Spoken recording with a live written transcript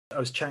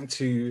was chatting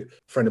to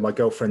a friend of my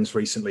girlfriend's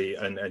recently,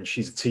 and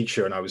she's a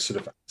teacher, and I was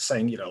sort of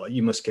saying, like,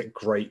 you must get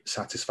great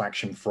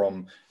satisfaction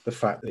from the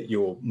fact that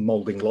you're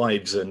molding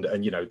lives, and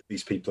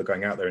these people are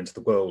going out there into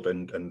the world,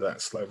 and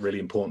that's like a really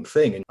important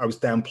thing. And I was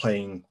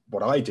downplaying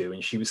what I do,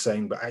 and she was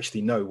saying, but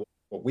actually no,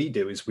 what we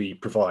do is we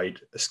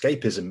provide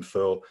escapism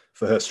for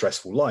her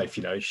stressful life.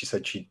 She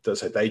said she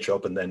does her day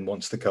job and then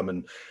wants to come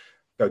and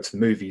go to the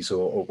movies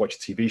or watch a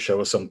TV show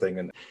or something,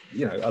 and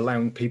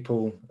allowing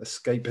people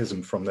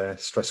escapism from their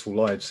stressful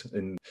lives,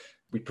 and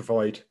we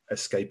provide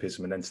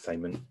escapism and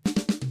entertainment.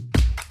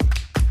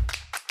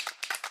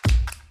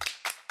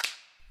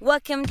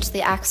 Welcome to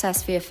the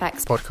Access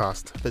VFX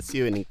podcast,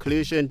 pursuing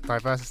inclusion,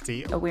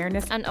 diversity,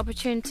 awareness and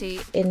opportunity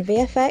in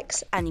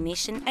VFX,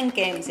 animation and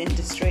games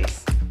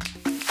industries.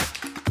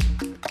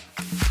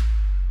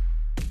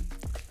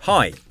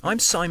 Hi, I'm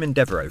Simon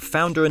Devereaux,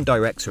 founder and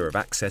director of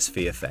Access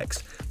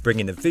VFX,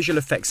 bringing the visual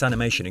effects,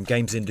 animation and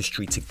games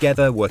industry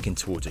together, working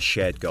towards a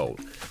shared goal,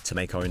 to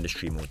make our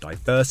industry more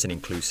diverse and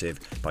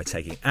inclusive by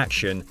taking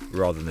action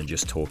rather than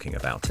just talking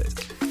about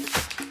it.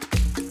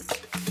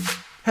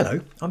 Hello,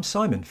 I'm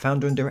Simon,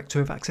 founder and director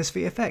of Access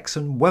VFX,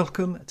 and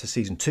welcome to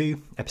Season 2,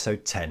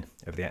 Episode 10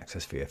 of the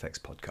Access VFX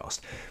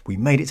podcast. We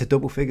made it to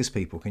double figures,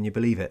 people, can you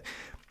believe it?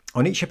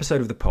 On each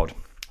episode of the pod,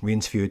 we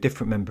interview a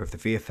different member of the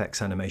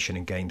VFX animation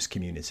and games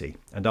community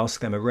and ask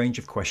them a range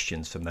of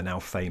questions from the now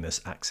famous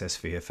Access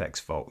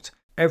VFX Vault.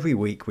 Every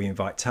week we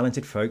invite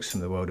talented folks from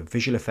the world of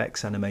visual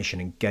effects,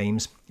 animation and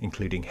games,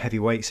 including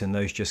heavyweights and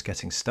those just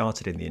getting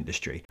started in the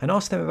industry, and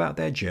ask them about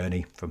their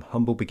journey from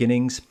humble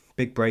beginnings,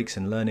 big breaks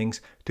and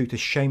learnings, through to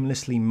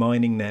shamelessly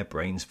mining their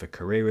brains for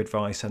career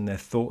advice and their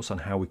thoughts on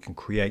how we can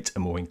create a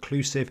more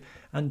inclusive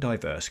and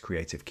diverse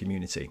creative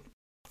community.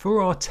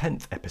 For our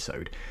 10th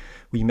episode,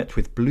 we met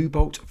with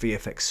BlueBolt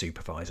VFX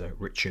Supervisor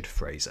Richard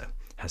Frazer.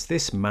 Has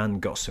this man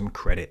got some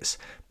credits?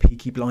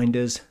 Peaky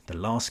Blinders, The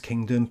Last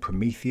Kingdom,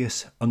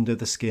 Prometheus, Under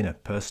the Skin, a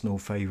personal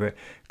favourite,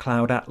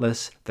 Cloud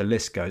Atlas, the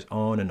list goes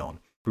on and on.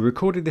 We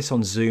recorded this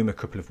on Zoom a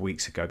couple of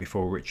weeks ago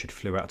before Richard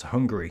flew out to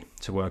Hungary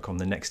to work on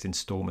the next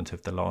instalment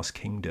of The Last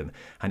Kingdom,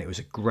 and it was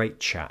a great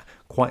chat,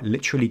 quite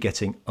literally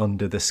getting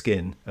under the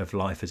skin of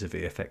life as a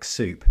VFX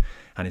Supe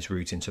and his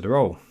route into the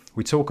role.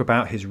 We talk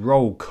about his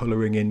role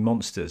colouring in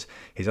monsters,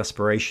 his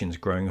aspirations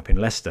growing up in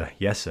Leicester,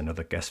 yes,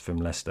 another guest from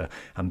Leicester,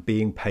 and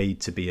being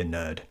paid to be a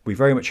nerd. We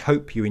very much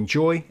hope you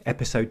enjoy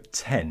episode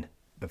 10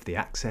 of the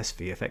Access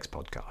VFX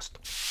podcast.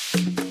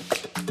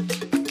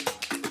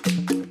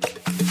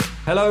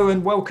 Hello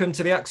and welcome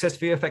to the Access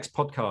VFX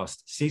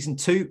podcast, season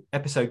 2,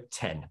 episode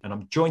 10. And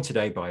I'm joined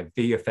today by a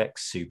VFX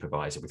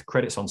supervisor with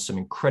credits on some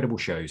incredible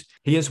shows.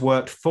 He has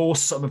worked for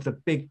some of the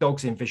big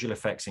dogs in visual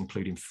effects,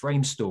 including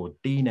Framestore,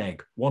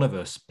 DNEG, One of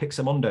Us,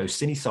 Pixamondo,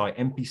 CineSite,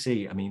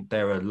 MPC. I mean,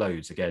 there are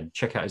loads. Again,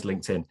 check out his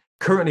LinkedIn.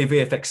 Currently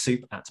VFX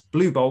Supe at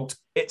BlueBolt.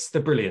 It's the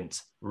brilliant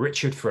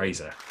Richard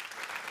Frazer.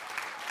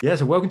 Yeah,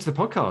 so welcome to the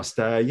podcast.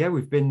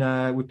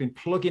 We've been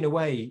plugging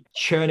away,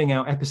 churning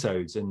out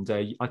episodes, and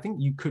I think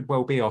you could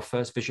well be our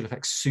first visual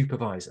effects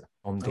supervisor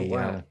on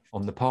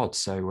the pod.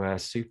 So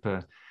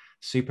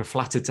super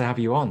flattered to have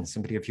you on,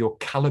 somebody of your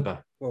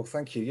caliber. Well,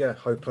 thank you. Yeah,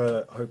 hope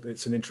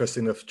it's an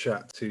interesting enough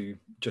chat to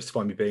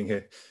justify me being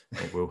here.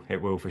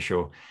 It will for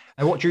sure.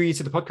 And what drew you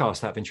to the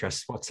podcast out of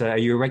interest? Are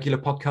you a regular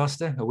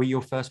podcaster? Are we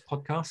your first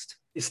podcast?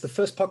 It's the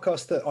first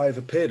podcast that I've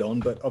appeared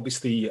on, but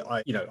obviously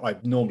I'm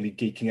normally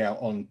geeking out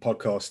on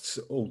podcasts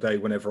all day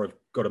whenever I've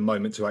got a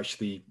moment to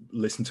actually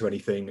listen to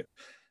anything.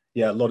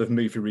 Yeah, a lot of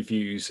movie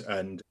reviews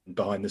and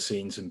behind the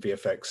scenes and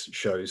VFX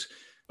shows.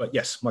 But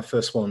yes, my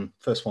first one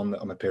that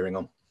I'm appearing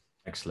on.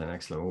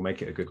 Excellent. We'll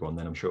make it a good one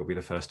then. I'm sure it'll be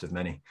the first of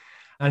many.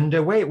 And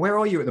where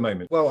are you at the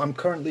moment? Well, I'm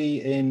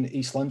currently in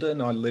East London.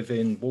 I live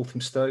in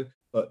Walthamstow,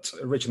 but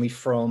originally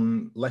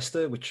from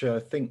Leicester, which I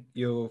think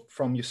you're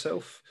from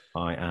yourself.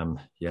 I am,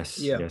 yes.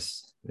 Yeah.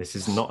 Yes. This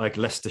is not a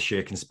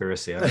Leicestershire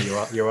conspiracy. I mean,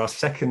 you're our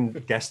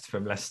second guest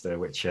from Leicester,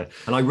 which and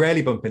I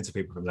rarely bump into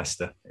people from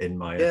Leicester in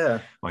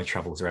my my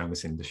travels around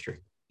this industry.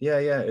 Yeah,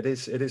 it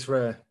is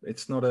rare.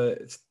 It's not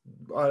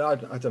I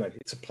don't know.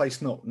 It's a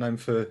place not known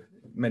for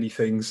many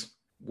things.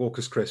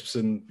 Walker's Crisps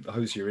and the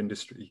hosier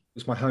industry. It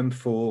was my home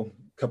for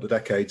a couple of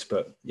decades,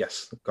 but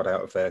yes, got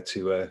out of there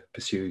to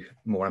pursue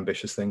more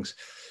ambitious things.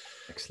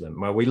 Excellent.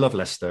 Well, we love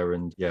Leicester,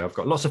 and yeah, I've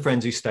got lots of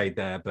friends who stayed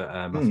there, but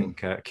I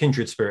think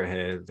kindred spirit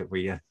here that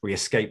we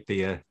escaped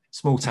the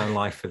small town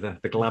life for the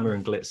glamour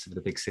and glitz of the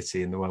big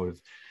city in the world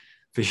of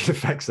visual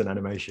effects and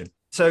animation.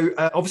 So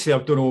obviously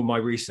I've done all my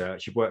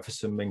research. You've worked for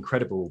some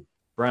incredible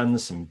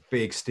brands, some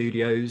big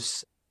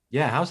studios.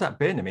 Yeah, how's that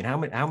been? I mean,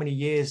 how many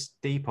years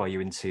deep are you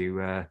into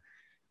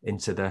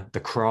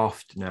the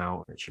craft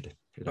now, Richard?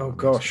 Oh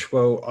gosh,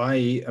 well,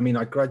 I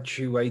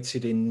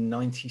graduated in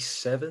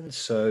 '97,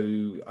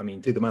 so I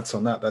mean, do the maths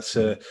on that. That's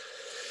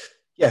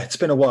it's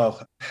been a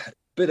while.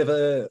 Bit of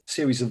a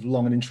series of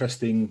long and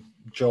interesting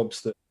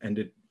jobs that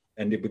ended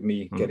with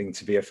me getting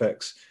to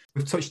VFX.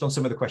 We've touched on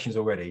some of the questions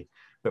already,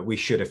 but we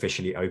should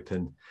officially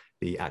open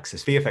the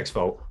Access VFX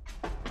Vault.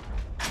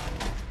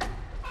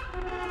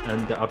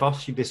 And I've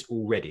asked you this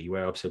already,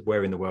 where I've said,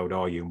 where in the world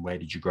are you and where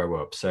did you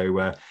grow up?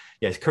 So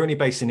it's currently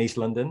based in East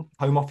London.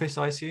 Home office,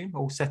 I assume,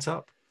 all set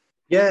up?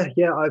 Yeah.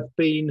 I've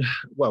been,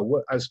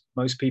 well, as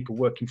most people,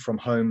 working from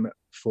home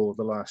for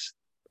the last,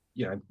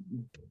 year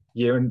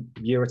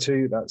or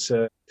two. That's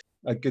a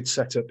good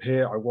setup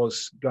here. I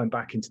was going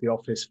back into the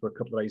office for a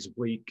couple of days a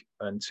week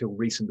until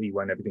recently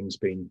when everything's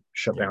been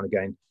shut down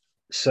again.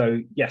 So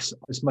yes,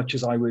 as much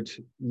as I would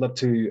love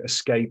to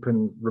escape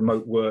and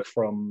remote work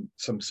from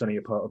some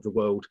sunnier part of the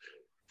world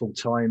full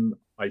time,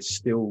 I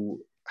still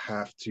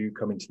have to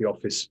come into the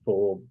office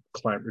for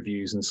client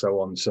reviews and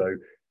so on. So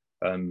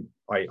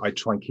I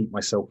try and keep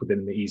myself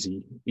within the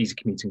easy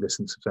commuting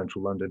distance of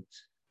central London.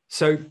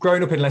 So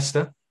growing up in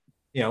Leicester,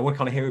 I want to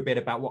kind of hear a bit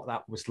about what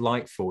that was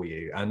like for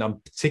you. And I'm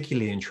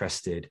particularly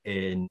interested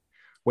in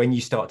when you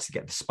start to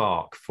get the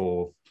spark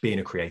for being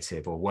a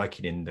creative or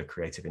working in the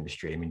creative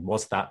industry. I mean,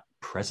 was that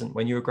present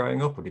when you were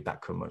growing up, or did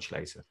that come much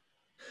later?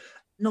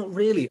 Not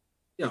really.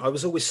 I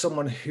was always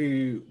someone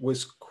who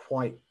was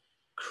quite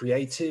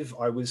creative.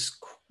 I was,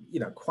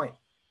 quite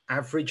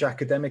average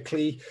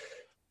academically.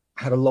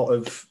 Had a lot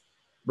of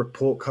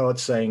report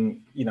cards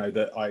saying,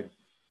 that I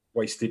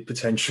wasted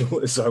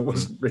potential as I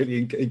wasn't really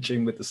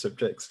engaging with the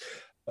subjects.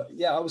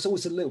 I was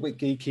always a little bit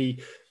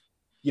geeky,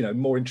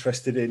 more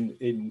interested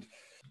in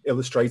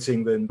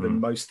illustrating than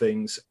most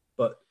things,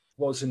 but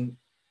wasn't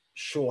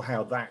sure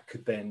how that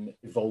could then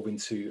evolve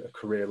into a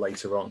career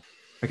later on.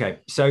 Okay,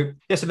 so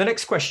so the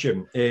next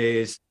question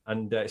is,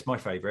 and it's my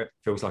favorite,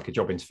 feels like a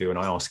job interview when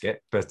I ask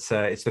it, but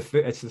it's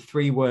the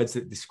 3 words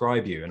that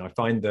describe you. And I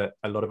find that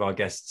a lot of our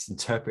guests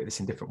interpret this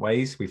in different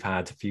ways. We've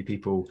had a few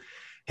people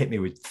hit me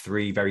with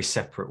 3 very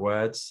separate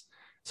words.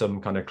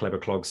 Some kind of clever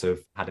clogs have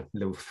had a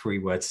little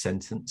 3-word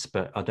sentence,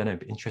 but I don't know,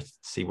 interested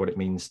to see what it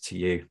means to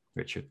you,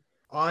 Richard.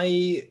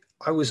 I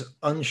was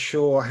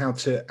unsure how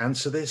to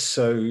answer this,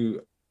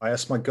 so I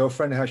asked my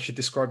girlfriend how she'd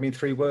describe me in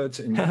 3 words,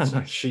 and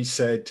nice. She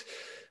said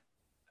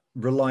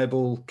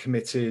reliable,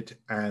 committed,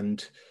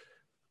 and,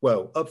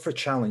 well, up for a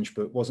challenge,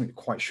 but wasn't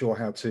quite sure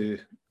how to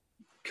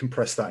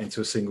compress that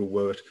into a single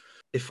word.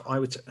 If I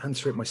were to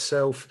answer it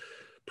myself,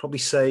 probably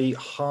say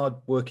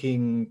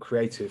hard-working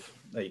creative.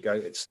 There you go.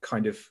 It's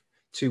kind of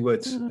 2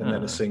 words and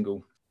then a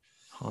single.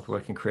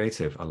 Hard-working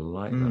creative. I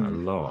like that a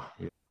lot.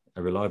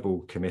 A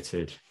reliable,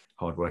 committed,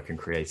 hard-working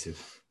creative.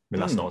 I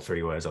mean, that's not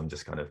 3 words. I'm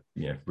just kind of,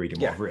 reading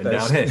what I've written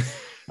down here.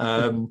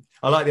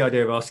 I like the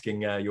idea of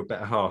asking your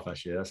better half.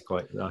 Actually, that's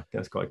quite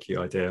a cute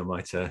idea. I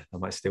might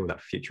steal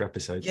that for future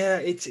episodes.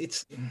 Yeah,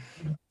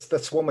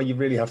 that's one where you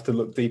really have to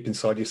look deep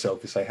inside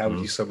yourself to say, how would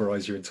you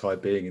summarize your entire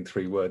being in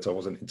 3 words? I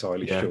wasn't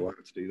entirely sure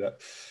how to do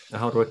that. A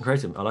hard-working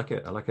creative. I like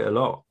it. I like it a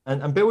lot.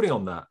 And building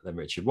on that, then,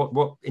 Richard,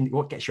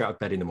 what gets you out of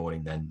bed in the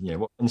morning? Then,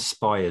 what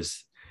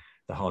inspires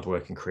the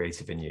hard-working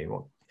creative in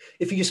you?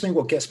 If you just mean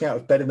what gets me out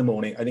of bed in the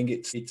morning, I think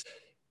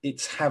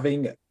it's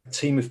having a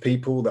team of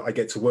people that I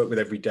get to work with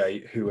every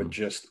day who are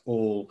just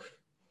all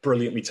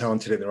brilliantly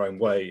talented in their own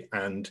way.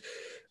 And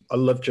I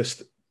love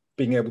just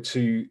being able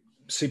to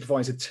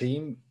supervise a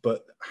team,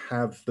 but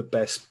have the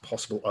best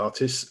possible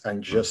artists.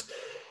 And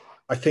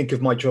I think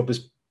of my job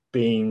as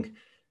being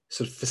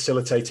sort of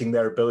facilitating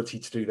their ability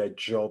to do their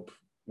job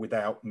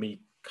without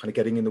me kind of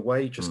getting in the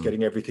way, just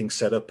getting everything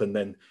set up and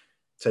then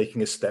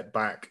taking a step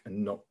back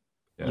and not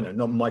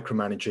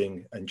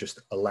micromanaging and just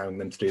allowing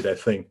them to do their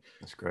thing.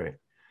 That's great.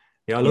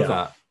 Yeah, I love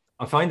that.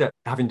 I find that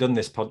having done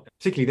this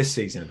particularly this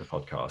season of the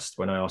podcast,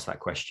 when I ask that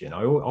question,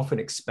 I often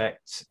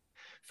expect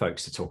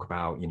folks to talk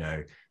about,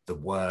 the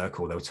work,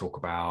 or they'll talk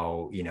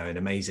about, an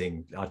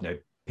amazing, I don't know,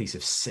 piece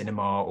of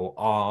cinema or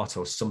art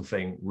or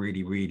something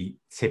really, really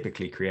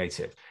typically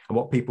creative. And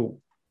what people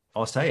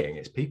are saying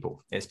is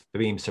people. It's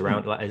being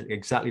surrounded,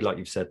 exactly like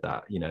you've said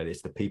that,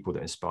 it's the people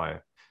that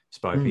inspire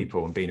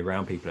people, and being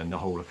around people, and the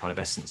whole kind of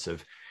essence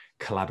of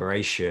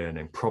collaboration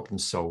and problem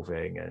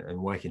solving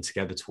and working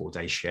together towards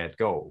a shared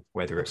goal,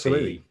 whether it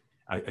be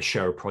a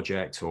show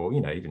project or,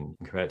 even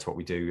compared to what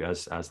we do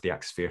as the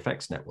Access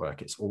VFX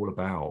network. It's all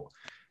about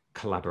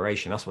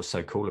collaboration. That's what's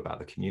so cool about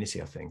the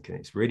community, I think. And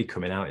it's really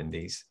coming out in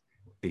these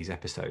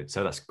episodes.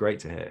 So that's great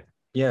to hear.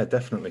 Yeah,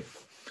 definitely.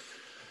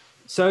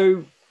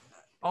 So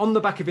on the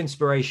back of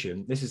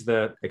inspiration, this is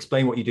the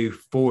explain what you do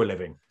for a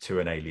living to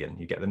an alien.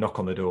 You get the knock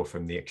on the door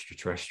from the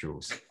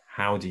extraterrestrials.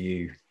 How do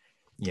you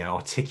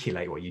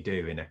articulate what you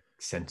do in a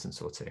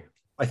sentence or 2?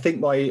 I think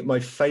my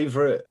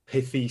favorite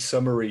pithy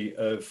summary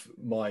of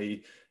my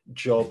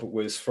job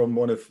was from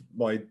one of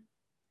my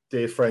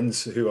dear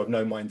friends who I've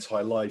known my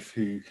entire life,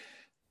 who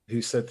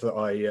said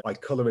that I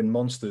color in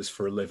monsters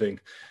for a living,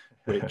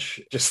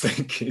 which I just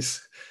think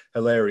is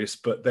hilarious.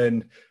 But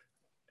then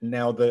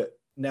now that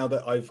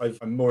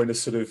I'm more in a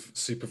sort of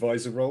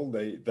supervisor role,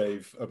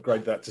 they've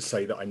upgraded that to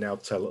say that I now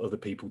tell other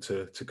people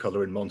to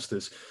color in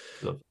monsters.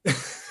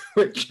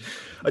 Which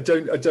I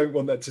don't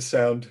want that to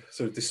sound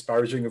sort of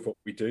disparaging of what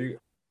we do.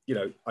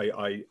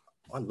 I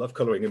love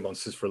colouring in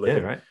monsters for a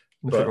living. Yeah, right.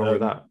 Nothing wrong with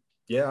that.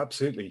 Yeah,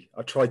 absolutely.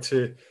 I try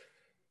to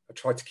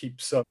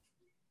keep some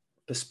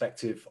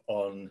perspective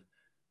on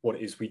what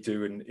it is we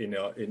do in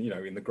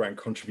the grand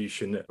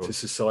contribution to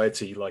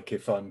society. Like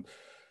if I'm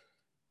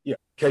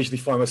occasionally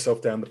find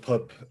myself down the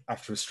pub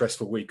after a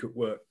stressful week at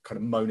work, kind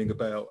of moaning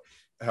about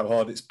how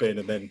hard it's been,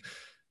 and then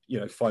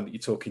find that you're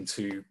talking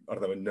to, I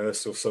don't know, a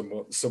nurse or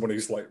someone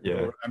who's like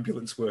or an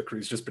ambulance worker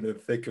who's just been in the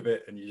thick of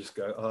it, and you just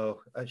go,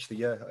 oh,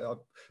 actually, I've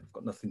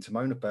got nothing to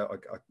moan about.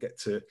 I get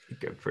to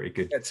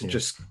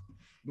just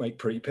make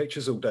pretty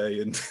pictures all day,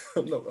 and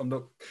I'm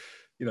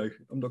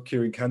not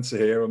curing cancer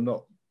here. I'm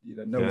not,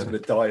 no one's going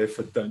to die if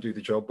I don't do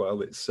the job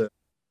well. It's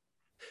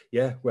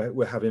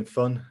we're having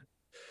fun.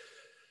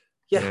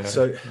 Yeah,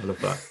 so I love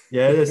that.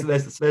 Yeah,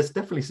 there's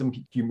definitely some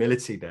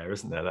humility there,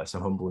 isn't there? That's a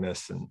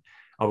humbleness, and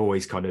I've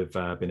always kind of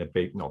been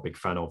not a big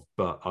fan of,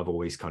 but I've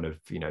always kind of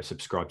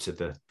subscribed to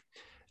the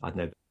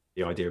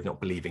idea of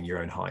not believing your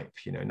own hype.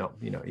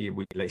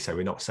 Let's say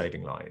we're not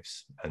saving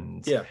lives,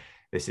 and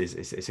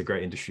it's a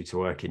great industry to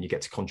work in. You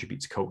get to contribute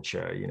to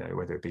culture,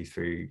 whether it be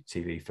through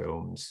TV,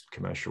 films,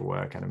 commercial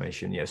work,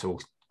 animation. It's all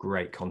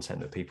great content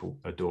that people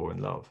adore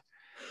and love.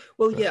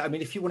 Well, I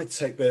mean, if you wanted to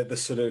take the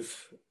sort of,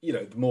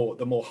 the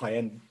more high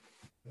end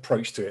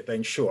approach to it,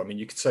 then sure. I mean,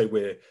 you could say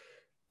we're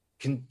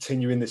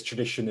continuing this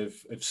tradition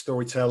of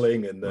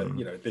storytelling, and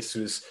that, this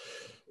was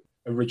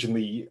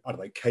originally, I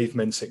don't know,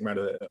 cavemen sitting around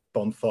a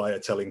bonfire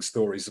telling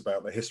stories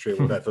about the history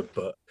or whatever.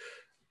 But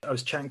I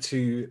was chatting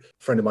to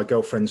a friend of my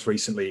girlfriend's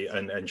recently,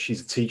 and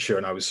she's a teacher,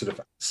 and I was sort of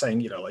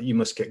saying, you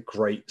must get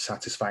great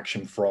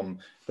satisfaction from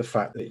the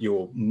fact that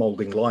you're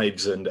molding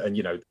lives, and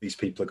these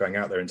people are going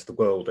out there into the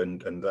world,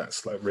 and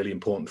that's like a really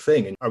important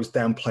thing. And I was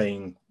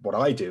downplaying what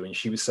I do, and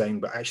she was saying,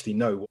 but actually,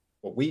 no,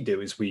 what we do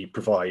is we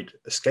provide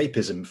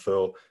escapism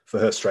for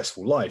her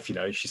stressful life.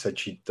 She said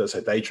she does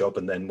her day job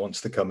and then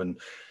wants to come and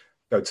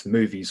go to the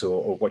movies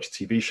or watch a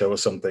TV show or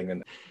something,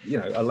 and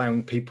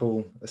allowing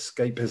people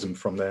escapism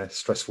from their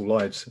stressful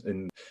lives,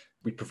 and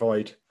we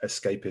provide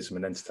escapism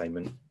and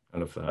entertainment. I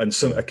love that. And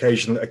so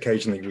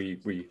occasionally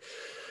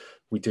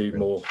we do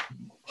more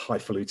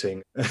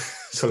highfalutin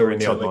colouring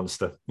the odd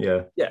monster.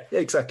 Yeah,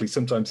 exactly.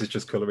 Sometimes it's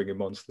just colouring in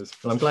monsters.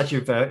 Well, I'm glad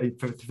you've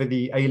for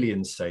the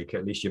aliens' sake,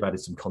 at least you've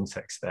added some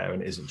context there,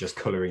 and it isn't just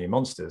colouring in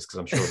monsters, because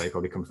I'm sure they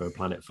probably come from a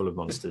planet full of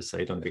monsters, so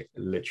you don't be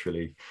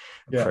literally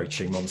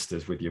approaching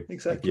monsters with your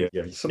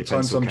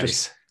sometimes I'm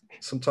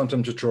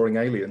just drawing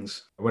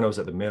aliens. When I was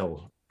at the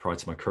mill prior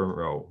to my current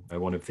role,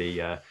 one of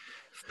the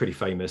pretty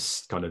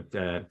famous kind of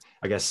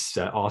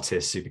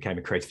artist who became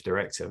a creative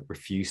director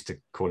refused to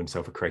call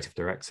himself a creative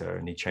director,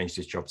 and he changed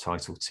his job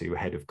title to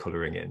head of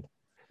colouring in,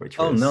 which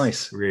was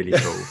nice, really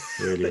cool.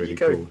 really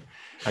cool.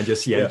 And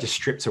just just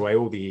stripped away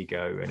all the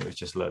ego, and it was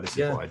just like, this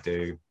is what I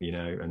do,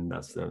 and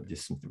that's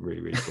just something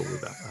really cool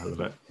with that. I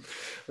love it.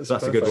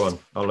 That's a good one.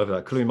 I love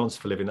that. Colouring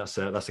monster for living. That's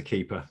a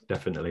keeper,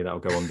 definitely. That'll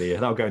go in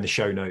the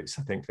show notes,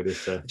 I think, for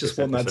this. Just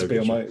want that to be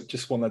on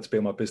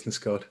my business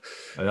card.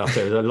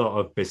 There's a lot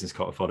of business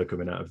card fodder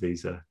coming out of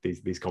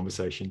these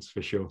conversations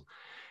for sure.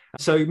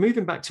 So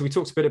moving back to, we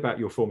talked a bit about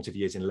your formative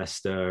years in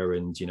Leicester,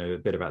 and a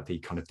bit about the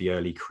kind of the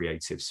early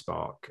creative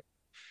spark.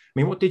 I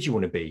mean, what did you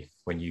want to be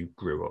when you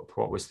grew up?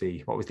 What was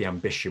the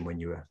ambition when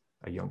you were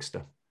a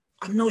youngster?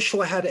 I'm not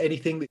sure I had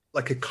anything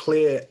like a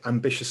clear,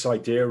 ambitious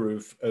idea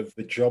of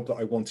the job that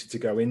I wanted to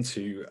go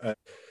into.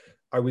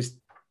 I was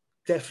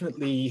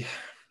definitely,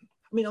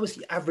 I was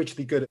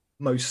averagely good at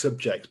most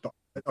subjects, but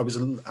I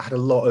had a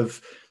lot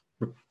of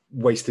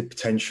wasted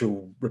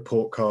potential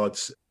report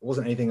cards. It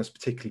wasn't anything I was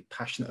particularly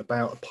passionate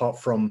about, apart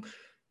from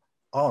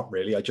art,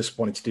 really.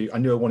 I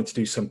knew I wanted to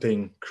do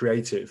something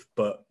creative,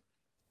 but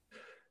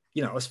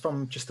I was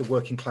from just a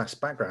working class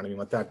background.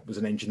 My dad was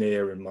an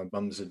engineer and my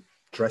mum's a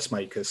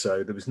dressmaker.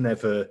 So there was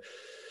never,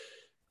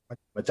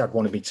 my dad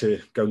wanted me to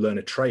go learn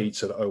a trade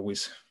so that I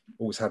always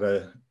had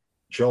a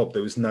job.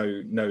 There was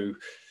no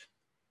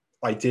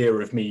idea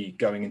of me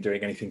going and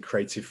doing anything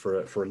creative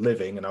for a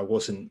living. And there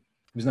was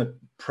no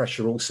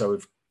pressure also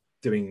of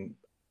doing,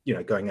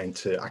 going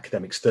into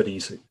academic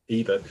studies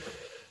either.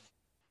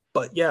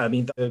 But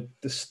the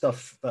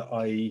stuff that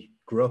I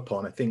grew up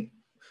on, I think,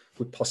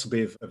 would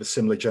possibly of a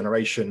similar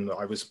generation.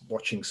 I was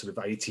watching sort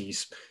of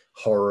 80s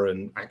horror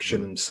and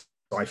action and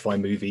sci-fi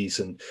movies,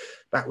 and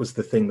that was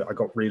the thing that I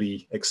got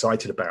really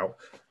excited about.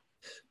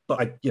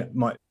 But there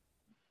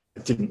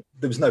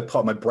was no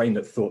part of my brain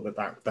that thought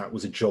that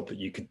was a job that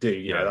you could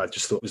do. I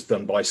just thought it was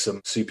done by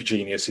some super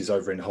geniuses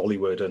over in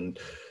Hollywood, and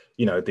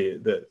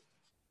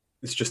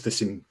it's just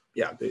this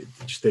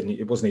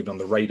it wasn't even on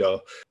the radar.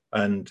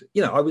 And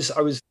I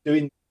was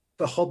doing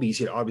the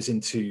hobbies. I was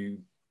into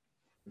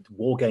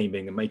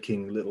wargaming and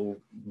making little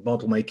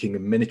model making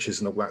and miniatures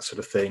and all that sort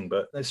of thing,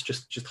 but it's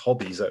just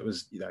hobbies. That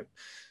was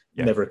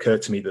never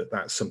occurred to me that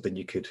that's something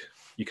you could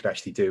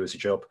actually do as a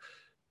job.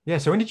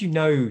 So when did you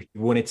know you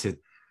wanted to,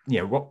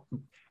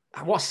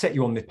 what set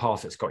you on the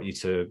path that's got you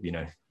to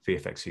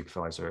VFX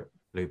supervisor at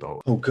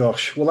BlueBolt? Oh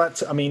gosh, well it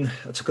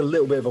took a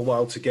little bit of a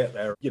while to get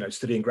there.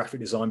 Studying graphic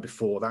design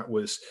before, that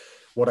was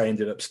what I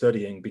ended up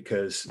studying,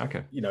 because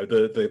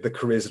the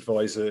careers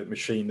advisor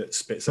machine that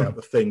spits out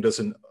the thing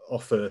doesn't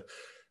offer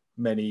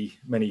many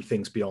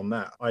things beyond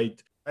that. I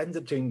ended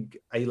up doing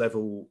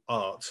A-level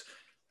art,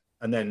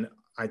 And then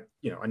I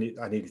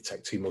needed to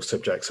take 2 more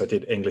subjects. I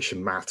did English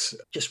and maths.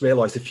 Just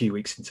realized a few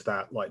weeks into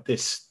that, like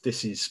this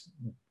is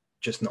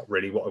just not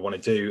really what I want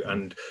to do.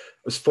 And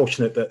I was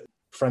fortunate that a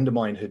friend of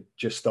mine had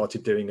just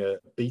started doing a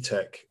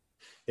BTEC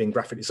in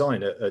graphic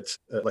design at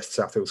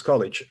Leicester South Hills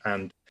College.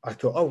 And I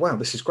thought, oh, wow,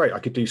 this is great. I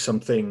could do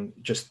something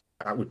just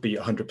that would be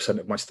 100%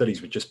 of my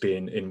studies would just be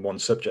in one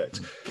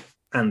subject.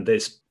 And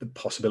there's the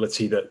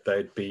possibility that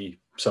there'd be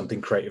something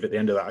creative at the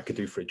end of that I could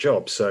do for a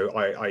job. So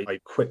I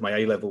quit my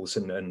A-levels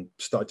and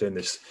started doing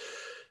this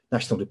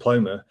national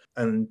diploma.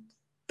 And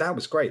that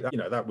was great.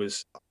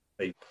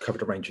 They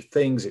covered a range of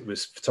things. It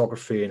was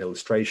photography and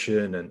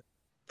illustration and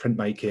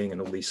printmaking and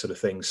all these sort of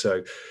things.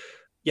 So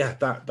yeah,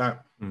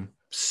 that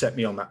set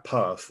me on that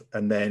path.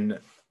 And then,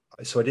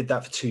 so I did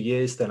that for 2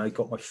 years. Then I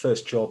got my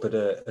first job at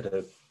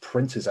a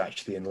printers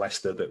actually in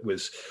Leicester that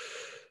was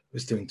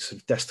doing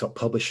sort of desktop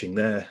publishing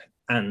there.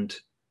 And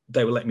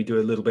they were letting me do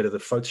a little bit of the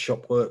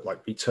Photoshop work,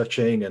 like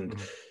retouching. And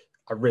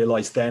I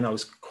realized then I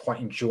was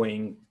quite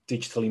enjoying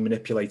digitally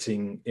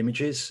manipulating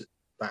images.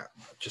 That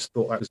I just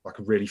thought that was like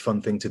a really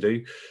fun thing to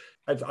do.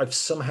 I've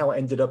somehow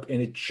ended up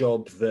in a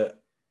job that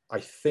I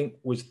think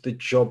was the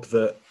job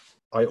that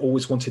I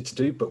always wanted to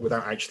do, but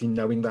without actually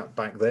knowing that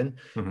back then.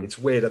 It's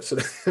weird. I've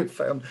sort of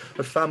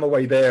found my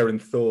way there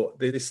and thought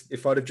this,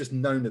 if I'd have just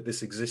known that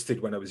this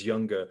existed when I was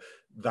younger,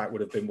 that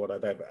would have been what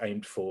I've ever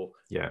aimed for.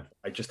 Yeah.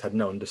 I just had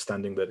no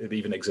understanding that it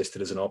even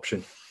existed as an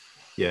option.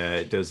 Yeah,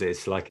 it does.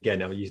 It's like,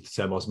 again, I use the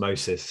term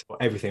osmosis.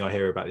 Everything I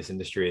hear about this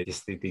industry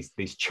is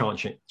these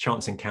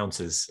chance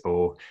encounters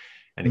or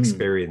an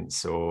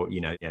experience or,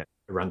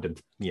 random,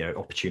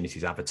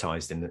 opportunities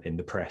advertised in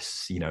the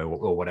press,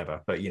 or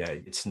whatever. But,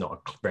 it's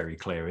not very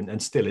clear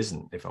and still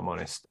isn't, if I'm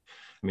honest.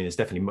 I mean, there's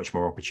definitely much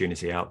more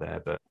opportunity out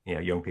there, but,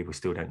 young people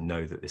still don't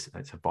know that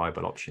it's a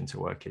viable option to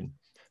work in.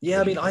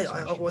 Yeah, I mean,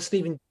 I wasn't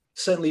even,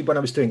 certainly when I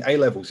was doing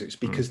A-levels, it was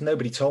because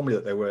nobody told me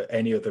that there were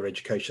any other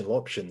educational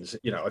options.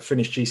 I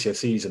finished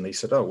GCSEs and they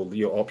said, oh, well,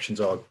 your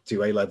options are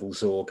do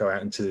A-levels or go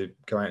out into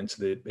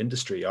the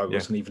industry. I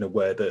wasn't even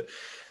aware that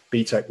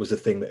BTEC was a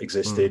thing that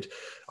existed.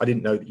 I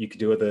didn't know that you could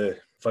do other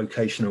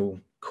vocational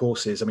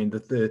courses. I mean,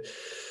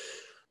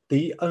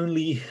 the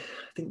only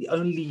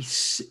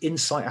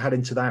insight I had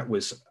into that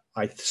was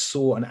I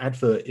saw an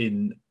advert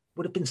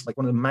would have been like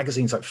one of the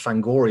magazines like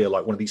Fangoria,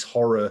 like one of these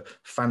horror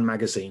fan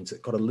magazines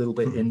that got a little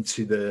bit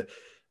into the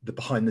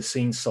behind the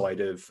scenes side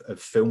of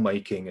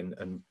filmmaking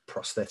and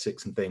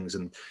prosthetics and things.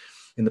 And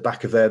in the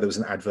back of there was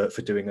an advert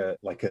for doing a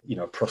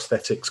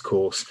prosthetics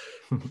course,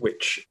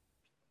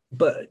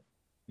 but it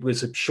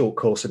was a short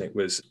course and it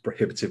was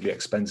prohibitively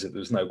expensive. There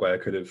was no way I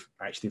could have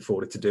actually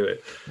afforded to do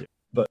it. Yeah.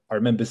 But I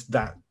remember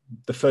that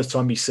the first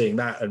time me seeing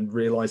that and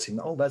realizing,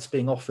 oh, that's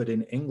being offered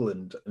in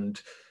England.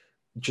 And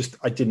just,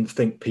 I didn't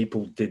think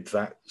people did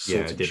that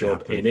sort of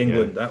job in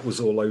England. That was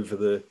all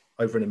over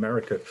in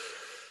America.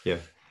 Yeah.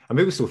 And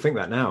people still think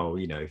that now,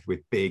 with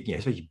big,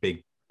 especially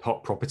big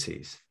pop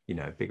properties,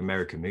 big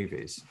American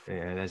movies.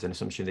 There's an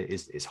assumption that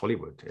it's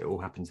Hollywood. It all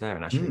happens there.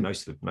 And actually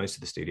most of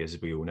the studios,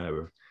 as we all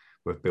know,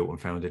 were built and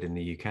founded in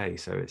the UK.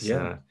 So it's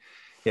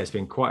it's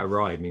been quite a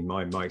ride. I mean,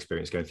 my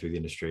experience going through the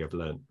industry, I've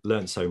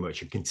learned so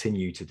much and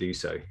continue to do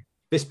so.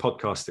 This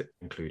podcast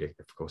including,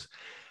 of course.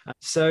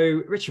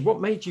 So, Richard,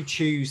 what made you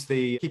choose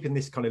keeping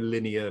this kind of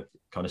linear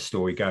kind of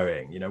story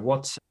going?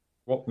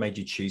 What made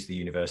you choose the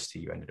university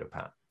you ended up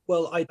at?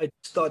 Well, I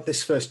started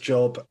this first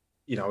job,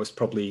 I was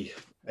probably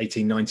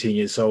 18, 19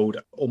 years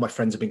old. All my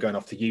friends had been going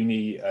off to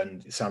uni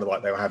and it sounded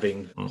like they were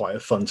having quite a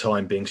fun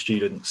time being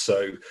students.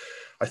 So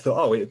I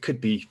thought, oh, it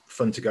could be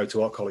fun to go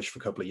to art college for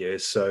a couple of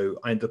years. So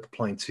I ended up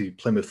applying to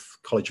Plymouth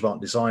College of Art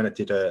and Design. I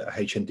did a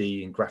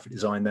HND in graphic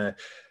design there.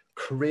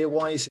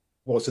 Career-wise, it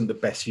wasn't the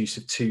best use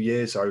of 2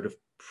 years. I would have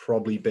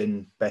probably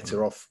been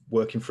better off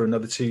working for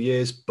another 2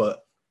 years.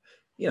 But,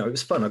 it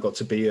was fun. I got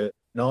to be an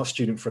art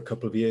student for a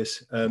couple of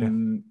years.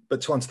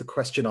 But to answer the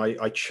question,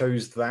 I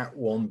chose that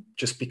one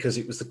just because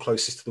it was the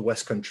closest to the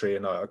West Country.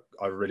 And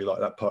I really like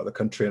that part of the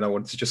country. And I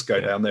wanted to just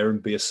go down there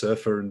and be a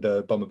surfer and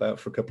bum about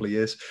for a couple of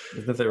years.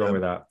 There's nothing wrong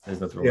with that.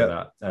 There's nothing wrong with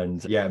that.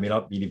 And I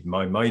mean,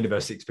 my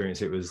university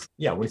experience, it was,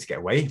 I wanted to get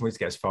away. I wanted to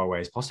get as far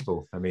away as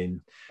possible. I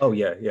mean. Oh,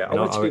 yeah. I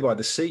wanted to be by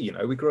the sea.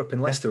 We grew up in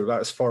Leicester,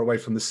 about as far away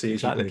from the sea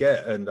as you could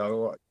get. And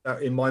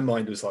in my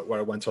mind, it was like where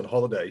I went on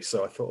holiday.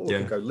 So I thought, I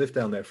could go live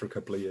down there for a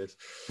couple of years.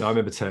 No, I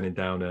remember turning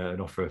down an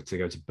offer to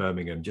go to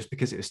Birmingham just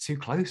because it was too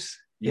close.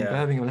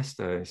 Birmingham,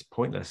 Leicester, it's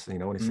pointless. I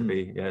wanted to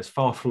be as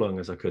far flung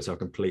as I could. So I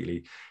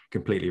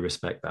completely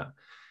respect that.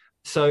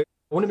 So I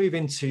want to move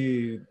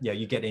into,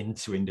 you get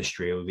into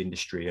industry or the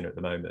industry in at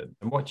the moment.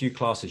 And what do you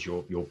class as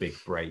your big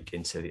break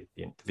into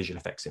the visual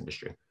effects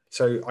industry?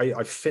 So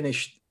I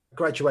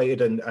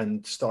graduated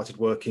and started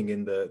working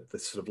in the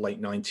sort of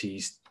late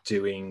 90s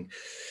doing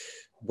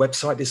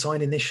website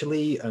design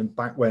initially, and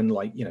back when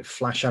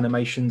Flash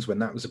animations, when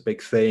that was a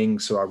big thing.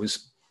 So I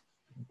was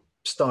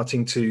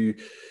starting to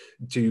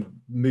do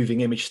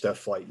moving image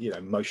stuff like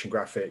motion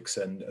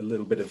graphics and a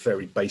little bit of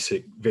very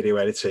basic video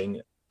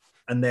editing,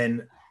 and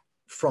then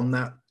from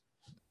that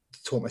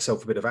taught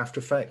myself a bit of After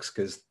Effects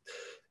because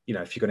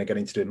if you're going to get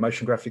into doing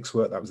motion graphics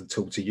work, that was the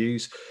tool to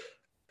use.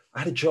 I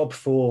had a job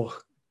for,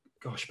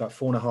 about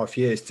 4.5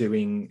 years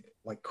doing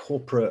like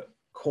corporate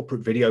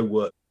video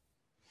work.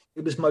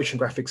 It was motion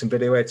graphics and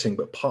video editing,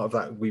 but part of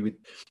that we were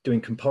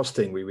doing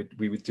compositing. We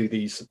would do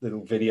these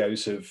little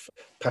videos of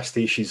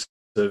pastiches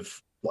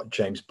of like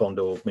James Bond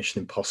or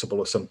Mission Impossible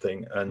or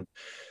something, and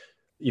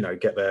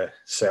get their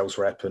sales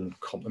rep and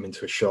comp them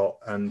into a shot.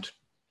 And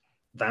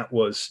it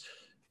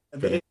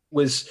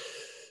was.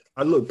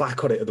 I look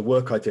back on it at the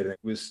work I did, and it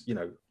was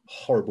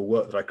horrible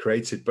work that I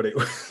created, but it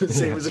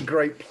was a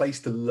great place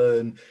to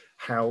learn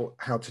how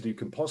to do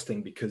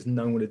compositing, because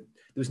there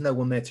was no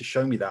one there to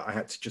show me that. I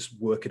had to just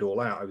work it all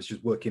out. I was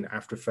just working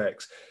After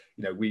Effects.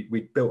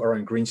 We built our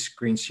own green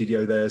screen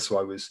studio there, so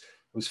I was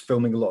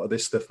filming a lot of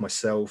this stuff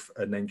myself,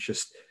 and then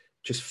just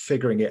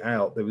figuring it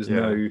out. There's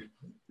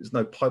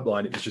no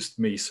pipeline. It was just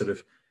me sort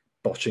of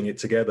botching it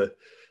together.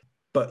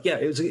 But yeah,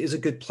 it was a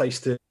good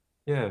place to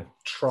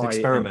try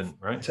experiment,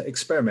 right? To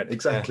experiment,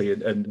 exactly,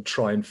 and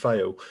try and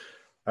fail.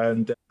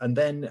 And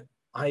then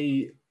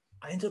I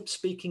ended up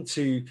speaking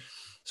to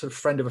sort of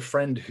friend of a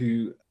friend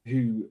who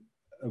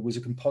was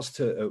a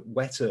compositor at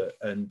Weta,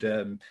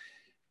 and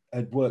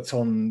had worked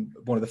on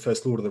one of the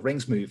first Lord of the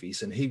Rings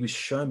movies, and he was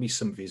showing me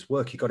some of his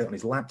work. He got it on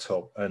his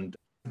laptop, and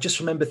I just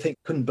remember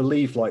couldn't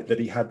believe like that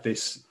he had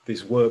this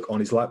work on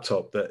his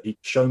laptop that he'd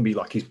shown me,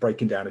 like he's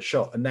breaking down a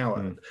shot. And now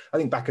I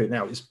think back at it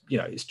now,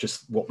 it's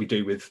just what we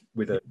do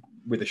with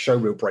a show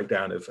reel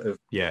breakdown of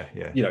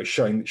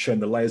showing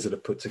the layers that are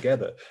put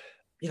together.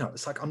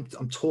 It's like I'm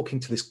talking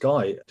to this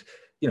guy.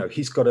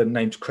 He's got a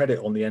named credit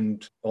on the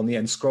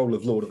end scroll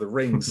of Lord of the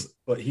Rings,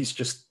 but he's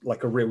just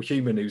like a real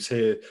human who's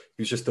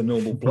just a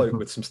normal bloke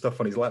with some stuff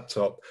on his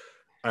laptop,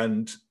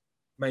 and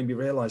made me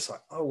realize,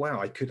 like, oh wow,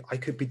 I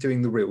could be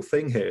doing the real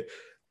thing here.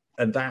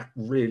 And that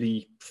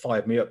really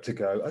fired me up to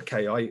go,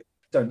 okay, I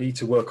don't need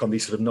to work on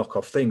these sort of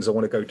knockoff things. I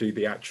want to go do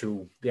the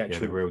actual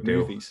the real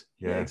movies.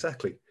 Yeah,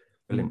 exactly.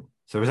 Brilliant.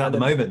 So was that the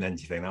moment then,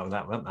 do you think? That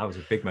was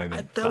a big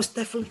moment? That was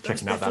definitely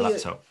checking out that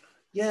laptop.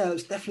 Yeah, it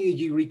was definitely a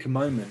eureka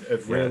moment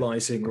of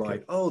realizing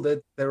like, oh,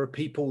 there are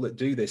people that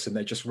do this, and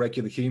they're just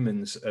regular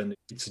humans, and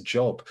it's a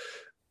job.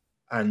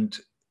 And,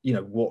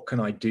 what can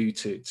I do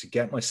to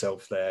get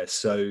myself there?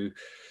 So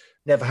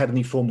never had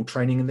any formal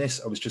training in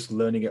this. I was just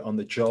learning it on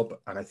the job.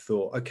 And I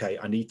thought, okay,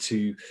 I need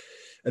to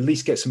at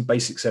least get some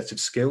basic set of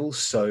skills.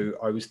 So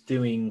I was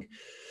doing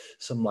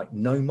some like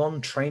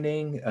Gnomon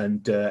training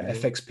and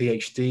FX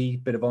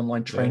PhD, bit of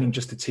online training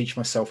just to teach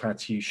myself how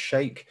to use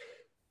Shake,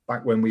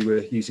 back when we were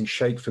using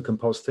Shake for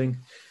compositing.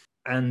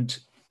 And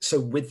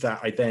so with that,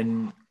 I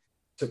then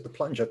took the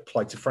plunge. I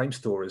applied to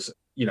Framestore as,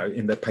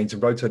 in the paint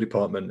and roto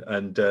department.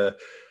 And the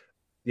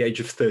age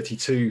of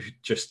 32,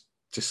 just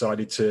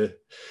decided to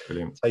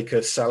take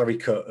a salary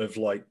cut of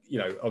like,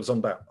 I was on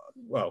about,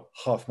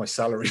 half my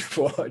salary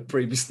for what I'd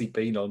previously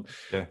been on.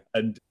 Yeah.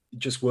 And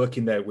just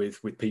working there with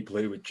people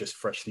who had just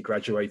freshly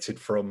graduated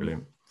from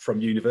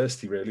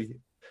university, really.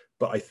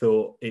 But I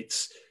thought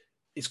it's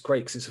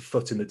great because it's a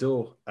foot in the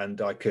door, and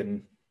I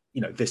can,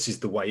 this is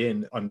the way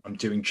in. I'm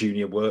doing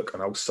junior work,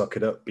 and I'll suck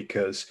it up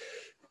because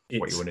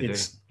what you want to do.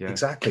 Yeah.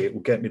 Exactly. It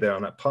will get me there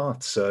on that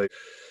path. So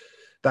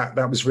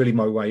that was really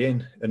my way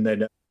in. And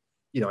then,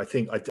 I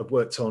think I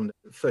worked on,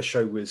 the first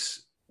show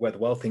was Where the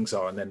Wild Things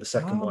Are. And then the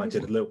second one, I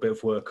did a little bit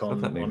of work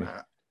on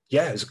that.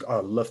 Yeah, I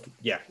loved it.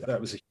 Yeah,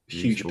 that was a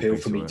huge appeal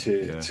for me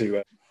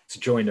to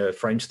join a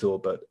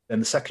Framestore. But then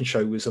the second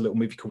show was a little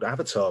movie called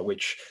Avatar,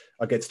 which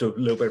I get to do a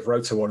little bit of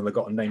roto on, and I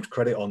got a named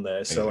credit on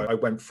there. So I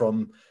went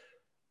from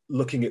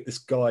looking at this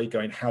guy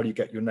going, how do you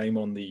get your name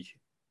on the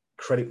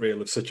credit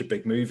reel of such a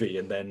big movie?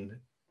 And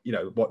then,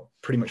 what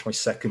pretty much my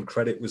second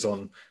credit was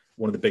on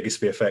one of the biggest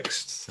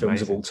VFX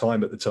films of all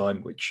time at the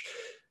time, which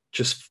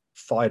just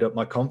fired up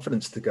my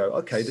confidence to go,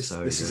 okay, this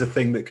is a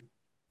thing that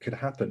could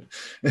happen.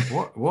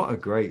 What a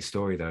great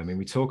story, though. I mean,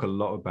 we talk a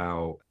lot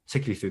about,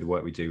 particularly through the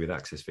work we do with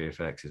Access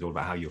VFX, is all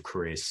about how your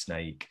careers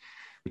snake.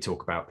 We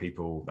talk about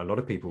a lot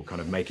of people kind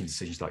of making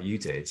decisions like you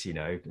did,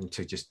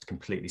 to just not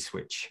completely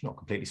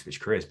switch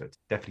careers, but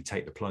definitely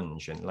take the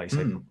plunge. And like you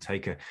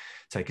said,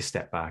 take a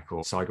step back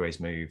or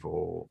sideways move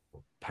or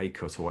pay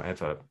cut or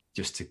whatever,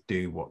 just to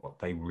do what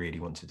they really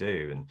want to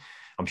do. And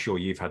I'm sure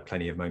you've had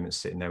plenty of moments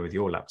sitting there with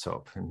your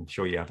laptop. I'm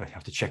sure you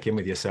have to check in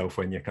with yourself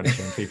when you're kind of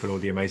showing people all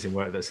the amazing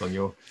work that's on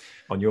your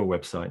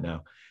website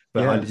now.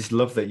 But I just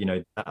love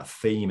that, that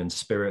theme and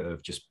spirit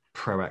of just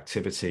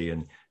proactivity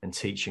and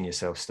teaching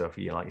yourself stuff.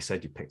 Like you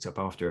said, you picked up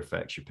After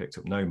Effects, you picked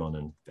up Gnomon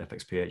and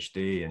FX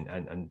PhD,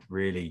 and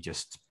really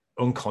just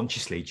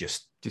unconsciously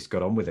just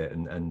got on with it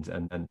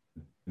and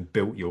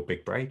built your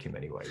big break in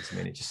many ways. I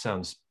mean, it's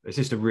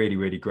just a really,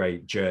 really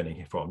great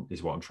journey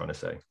is what I'm trying to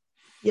say.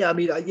 Yeah, I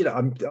mean,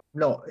 I'm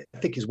not. I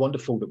think it's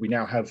wonderful that we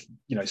now have,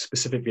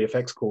 specific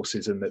VFX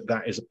courses, and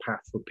that is a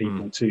path for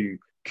people to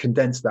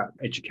condense that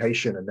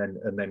education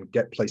and then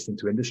get placed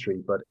into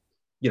industry. But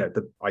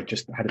I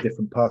just had a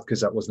different path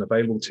because that wasn't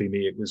available to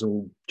me. It was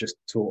all just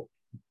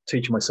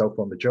teaching myself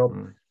on the job.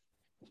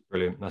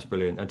 Brilliant. That's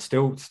brilliant. And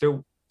still,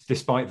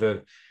 despite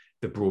the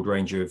broad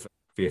range of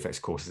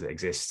VFX courses that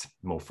exist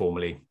more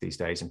formally these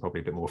days and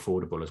probably a bit more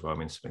affordable as well. I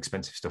mean, some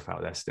expensive stuff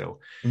out there still.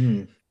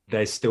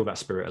 There's still that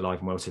spirit alive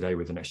and well today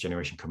with the next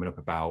generation coming up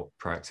about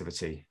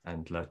proactivity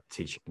and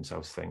teaching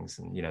themselves things.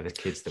 And, you know, the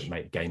kids that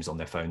make games on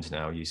their phones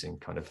now using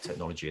kind of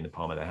technology in the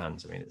palm of their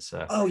hands. I mean, it's...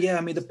 oh, yeah.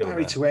 I mean, the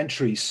barrier to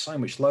entry is so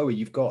much lower.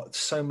 You've got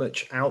so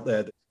much out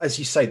there. As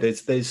you say,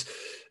 there's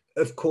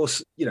of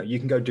course, you know, you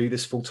can go do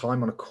this full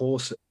time on a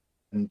course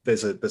and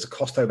there's a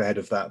cost overhead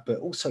of that. But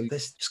also,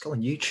 there's just go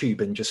on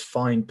YouTube and just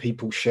find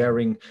people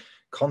sharing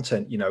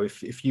content. You know,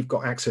 if you've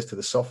got access to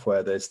the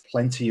software, there's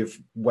plenty of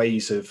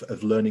ways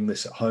of learning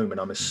this at home. And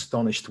I'm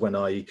astonished when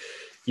I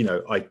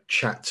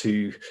chat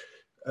to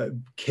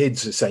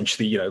kids,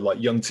 essentially, you know,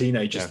 like young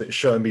teenagers that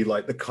show me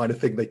like the kind of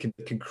thing they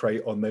can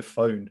create on their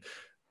phone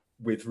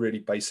with really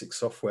basic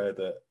software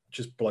that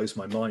just blows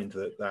my mind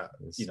that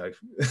you know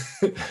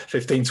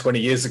 15, 20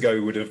 years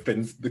ago would have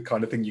been the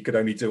kind of thing you could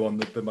only do on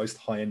the most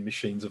high-end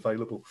machines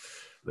available.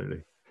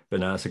 Absolutely.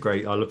 But no, it's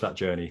I love that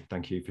journey.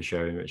 Thank you for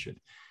sharing, Richard.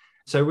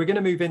 So we're going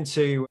to move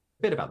into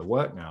a bit about the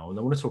work now, and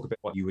I want to talk a bit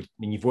what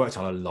you've worked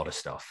on a lot of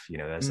stuff. You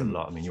know, there's a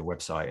lot. I mean, your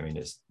website, I mean,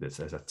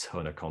 there's a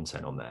ton of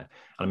content on there.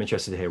 And I'm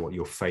interested to hear what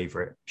your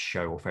favorite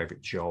show or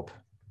favorite job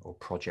or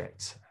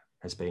project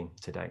has been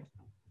to date.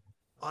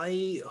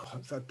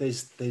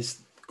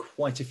 There's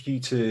quite a few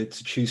to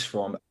choose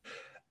from.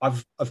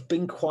 I've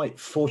been quite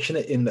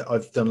fortunate in that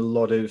I've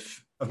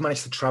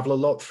managed to travel a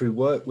lot through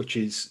work, which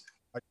is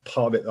a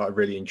part of it that I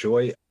really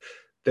enjoy.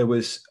 There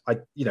was,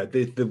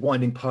 the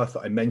winding path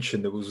that I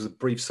mentioned, there was a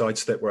brief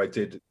sidestep where I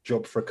did a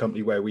job for a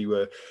company where we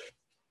were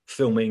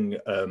filming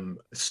a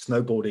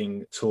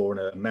snowboarding tour and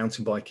a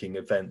mountain biking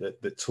event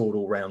that toured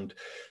all around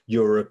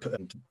Europe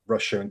and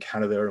Russia and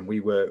Canada. And we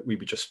were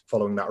just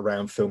following that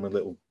around, filming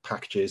little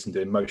packages and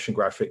doing motion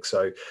graphics.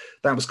 So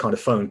that was kind of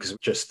fun because it was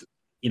just,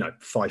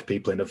 5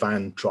 people in a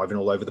van driving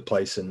all over the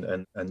place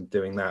and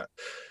doing that.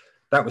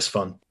 That was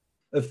fun.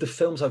 Of the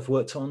films I've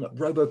worked on,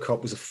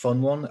 RoboCop was a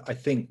fun one. I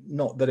think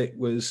not that it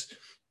was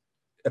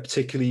a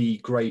particularly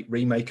great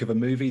remake of a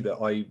movie that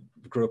I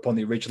grew up on.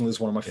 The original is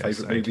one of my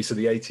favorite movies of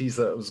the 80s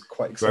that I was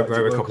quite excited to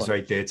work on. RoboCop is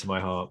very dear to my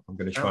heart. I'm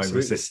going to try and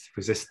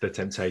resist the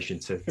temptation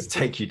to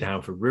take you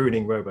down for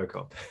ruining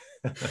RoboCop.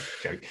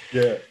 Joke.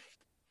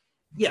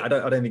 Yeah, I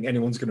don't think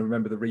anyone's going to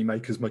remember the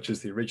remake as much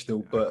as the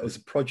original, but as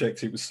a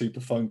project, it was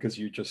super fun because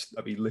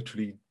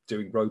literally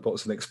doing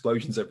robots and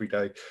explosions every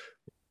day.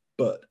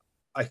 But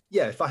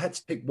if I had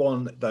to pick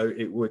one, though,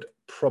 it would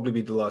probably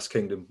be The Last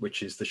Kingdom,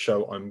 which is the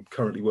show I'm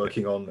currently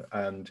working on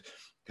and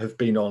have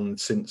been on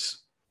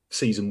since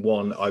season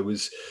 1. I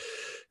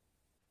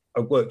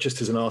worked just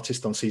as an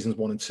artist on seasons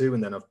 1 and 2,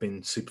 and then I've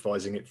been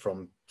supervising it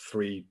from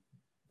 3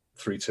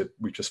 to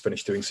we just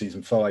finished doing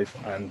season 5,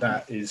 and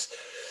that is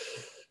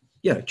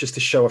just a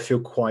show I feel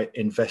quite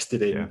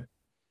invested in,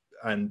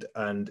 and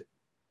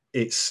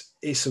it's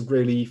a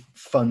really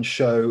fun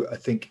show. I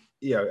think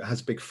it has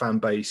a big fan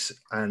base,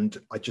 and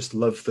I just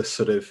love the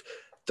sort of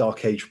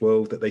Dark Age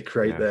world that they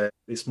create there.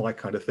 It's my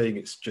kind of thing.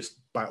 It's just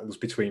battles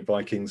between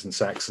Vikings and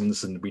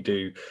Saxons, and we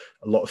do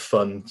a lot of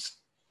fun,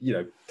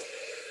 a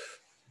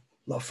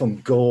lot of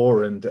fun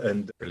gore and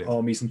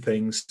armies and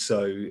things.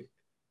 So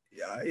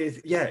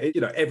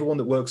everyone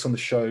that works on the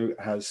show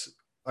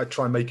I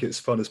try and make it as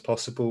fun as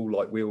possible.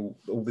 Like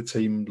all the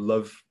team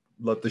love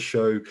the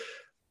show,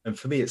 and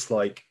for me, it's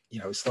like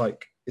it's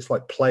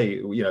like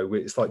play.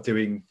 It's like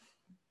doing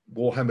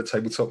Warhammer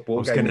tabletop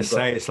board game. I was going to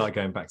say it's like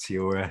going back to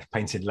your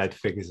painted lead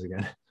figures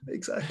again.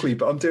 Exactly,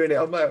 but I'm doing it.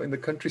 I'm out in the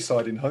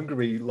countryside in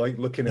Hungary, like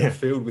looking at a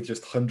field with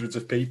just hundreds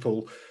of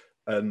people,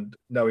 and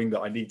knowing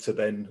that I need to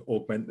then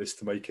augment this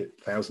to make it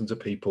thousands of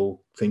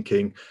people.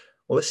 Thinking,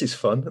 well, this is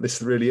fun.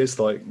 This really is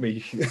like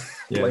me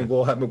playing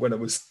Warhammer when I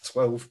was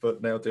 12,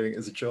 but now doing it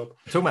as a job.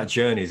 Talking about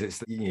journeys,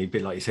 it's you've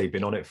been, like you say, you've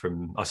been on it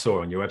from, I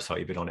saw on your website,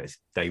 you've been on it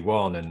day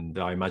one, and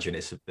I imagine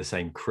it's the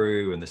same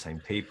crew and the same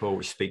people,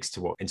 which speaks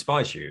to what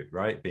inspires you,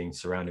 right? Being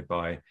surrounded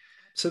by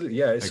it's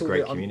a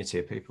great community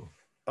of people.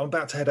 I'm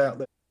about to head out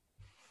there.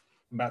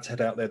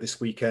 This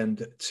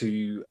weekend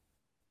to,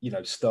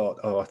 start.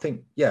 I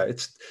think,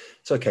 it's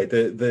okay.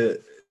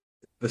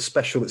 The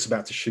special that's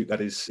about to shoot, that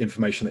is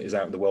information that is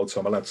out in the world, so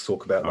I'm allowed to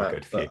talk about that.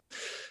 Good for you.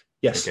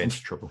 Yes, get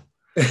into trouble.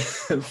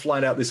 I'm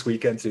flying out this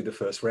weekend to do the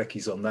first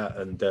recce's on that,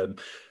 and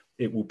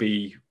it will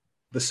be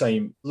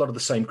a lot of the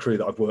same crew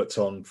that I've worked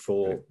on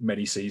for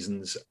many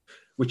seasons,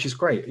 which is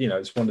great.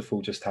 It's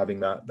wonderful just having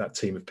that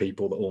team of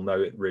people that all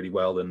know it really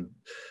well and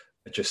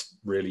are just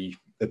really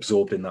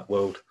absorbed in that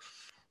world.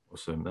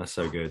 Awesome, that's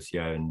so good.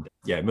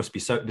 It must be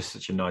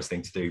such a nice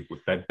thing to do.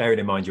 Bearing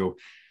in mind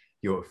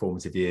your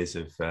formative years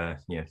of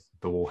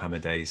the Warhammer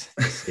days,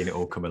 seeing it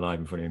all come alive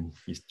in front of him.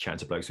 He's chatting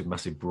to blokes with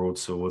massive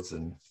broadswords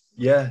and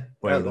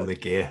wearing all the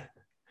gear.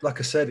 Like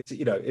I said,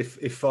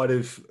 if I'd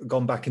have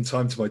gone back in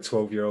time to my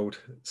 12-year-old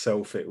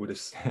self, it would have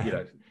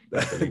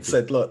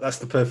said, look, that's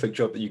the perfect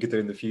job that you could do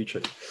in the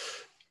future.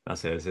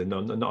 That's it. It's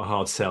not a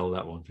hard sell,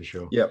 that one, for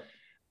sure. Yeah.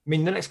 I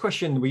mean, the next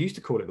question, we used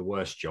to call it the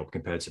worst job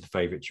compared to the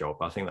favorite job.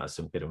 I think that's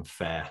a bit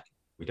unfair.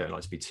 We don't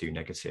like to be too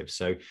negative.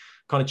 So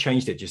kind of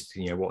changed it, just,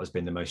 what has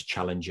been the most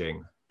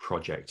challenging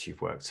project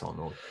you've worked on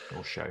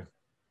or show?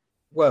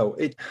 Well,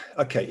 do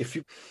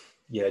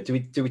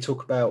we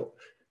talk about,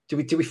 do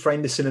we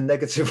frame this in a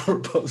negative or a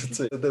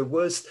positive? There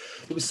was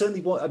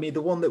certainly one, I mean,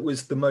 the one that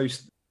was the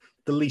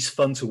least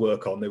fun to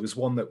work on. There was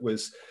one that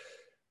was,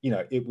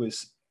 it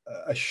was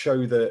a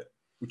show that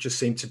just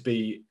seemed to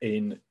be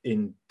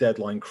in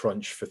deadline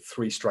crunch for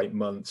 3 straight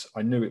months.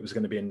 I knew it was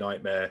going to be a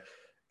nightmare.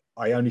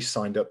 I only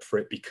signed up for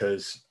it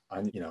because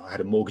I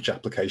had a mortgage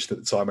application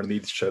at the time and I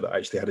needed to show that I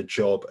actually had a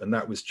job, and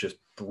that was just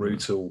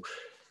brutal.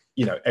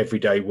 Every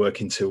day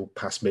working till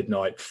past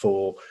midnight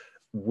for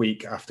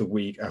week after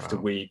week after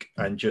week,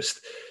 and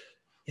just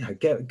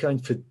going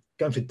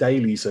for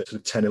dailies at sort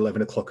of 10,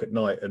 11 o'clock at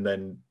night, and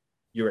then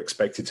you're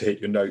expected to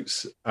hit your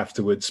notes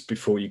afterwards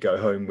before you go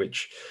home,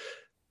 which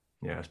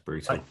it's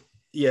brutal.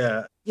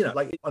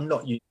 I'm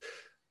not you.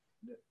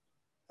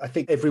 I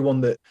think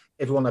everyone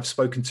I've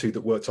spoken to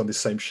that worked on this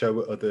same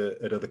show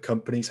at other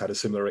companies had a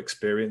similar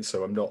experience.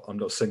 So I'm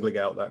not singling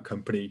out that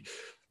company,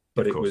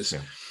 but it was. Yeah.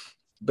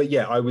 But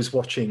yeah, I was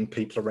watching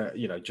people around,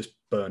 just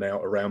burn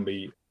out around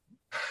me,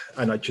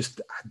 and I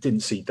just didn't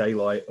see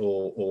daylight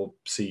or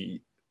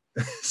see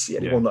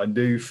anyone that I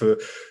knew for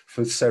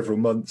several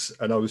months.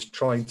 And I was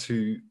trying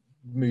to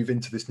move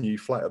into this new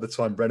flat at the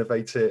time,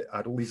 renovate it,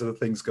 had all these other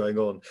things going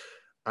on.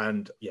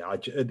 And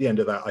at the end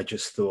of that, I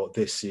just thought,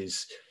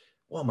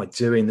 what am I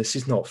doing? This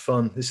is not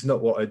fun. This is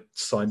not what I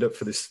signed up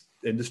for this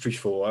industry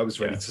for. I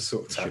was ready to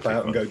sort of tap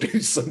out and go do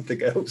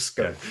something else,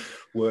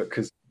 work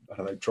because, I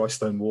don't know, dry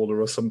stone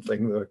waller or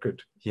something that I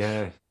could.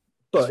 Yeah.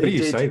 But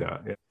you say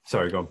that. Yeah.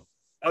 Sorry, go on.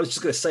 I was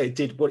just going to say it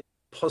did. What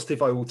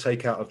positive I will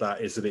take out of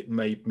that is that it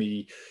made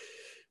me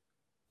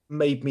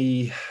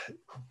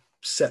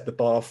set the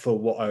bar for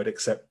what I would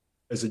accept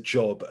as a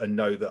job, and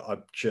know that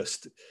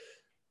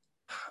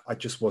I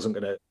just wasn't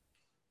going to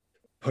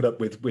put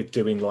up with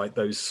doing like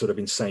those sort of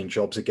insane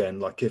jobs again.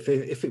 Like if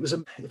it's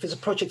a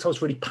project I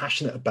was really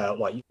passionate about,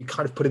 like you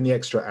kind of put in the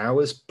extra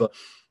hours, but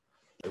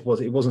it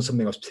wasn't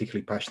something I was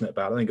particularly passionate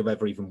about. I don't think I've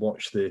ever even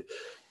watched the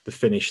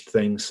finished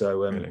thing. So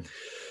really?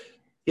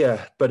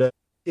 But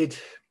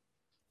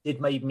it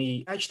made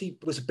me, actually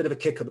was a bit of a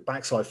kick at the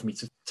backside for me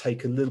to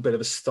take a little bit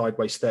of a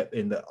sideways step,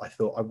 in that I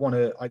thought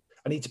I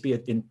need to be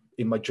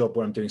in my job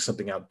where I'm doing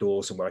something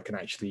outdoors and where I can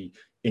actually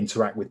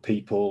interact with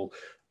people.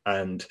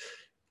 And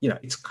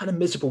it's kind of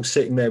miserable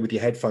sitting there with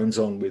your headphones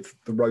on with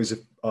the rows of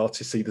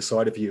artists either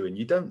side of you, and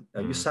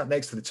you sat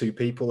next to the 2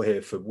 people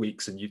here for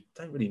weeks and you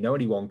don't really know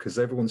anyone because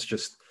everyone's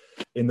just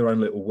in their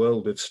own little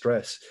world of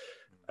stress.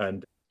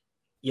 And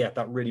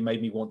that really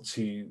made me want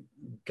to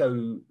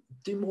go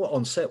do more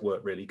on-set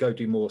work, really go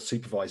do more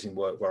supervising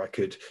work where I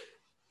could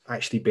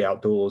actually be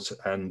outdoors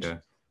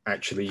and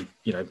actually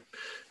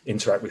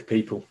interact with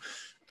people.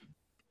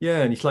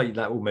 Yeah, and it's like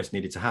that almost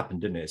needed to happen,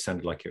 didn't it? It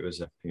sounded like it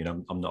was,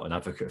 I'm not an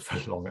advocate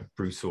for long,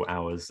 brutal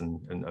hours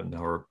and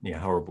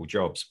horrible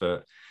jobs,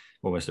 but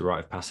almost a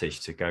rite of passage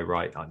to go,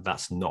 right,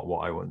 that's not what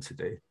I want to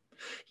do.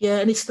 Yeah,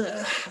 and it's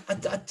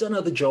I've done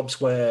other jobs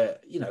where,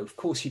 of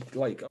course,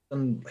 I've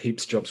done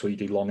heaps of jobs where you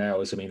do long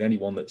hours. I mean,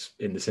 anyone that's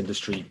in this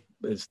industry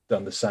has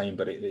done the same,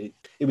 but it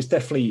was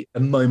definitely a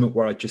moment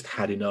where I just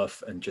had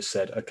enough and just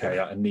said, okay,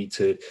 I need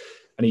to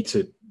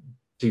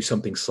do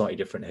something slightly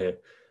different here.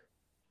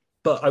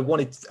 But I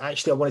wanted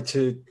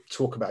to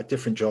talk about a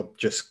different job,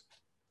 just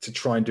to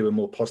try and do a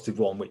more positive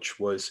one, which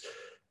was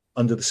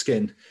Under the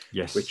Skin,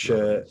 which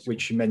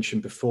you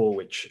mentioned before,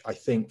 which I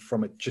think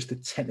from just a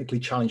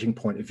technically challenging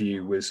point of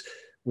view was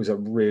a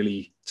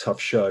really tough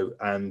show.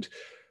 And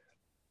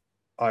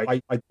I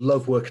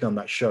love working on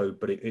that show,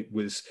 but it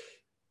was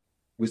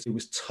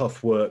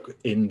tough work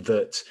in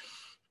that,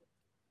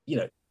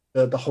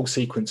 the whole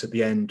sequence at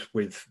the end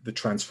with the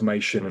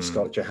transformation of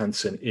Scarlett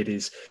Johansson, it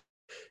is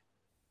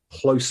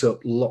close up,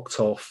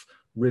 locked off,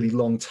 really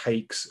long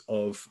takes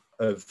of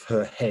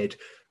her head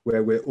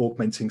where we're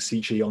augmenting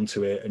CG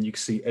onto it, and you can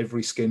see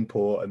every skin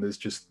pore, and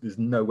there's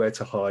nowhere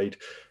to hide.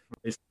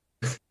 It's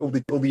all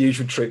the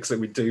usual tricks that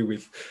we do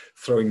with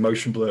throwing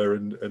motion blur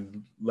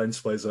and lens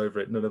flares over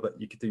it. None of that.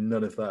 You could do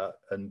none of that.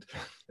 And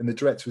the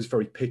director was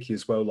very picky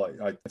as well. Like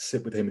I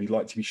sit with him, and he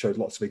liked to be showed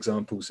lots of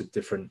examples of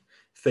different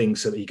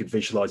things so that he could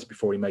visualize it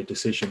before he made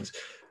decisions.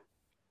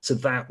 So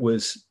that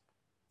was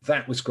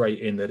great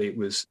in that it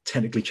was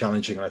technically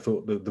challenging. I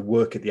thought the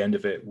work at the end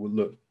of it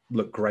would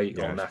look great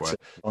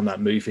on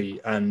that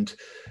movie. And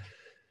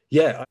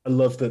I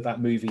love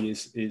that movie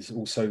is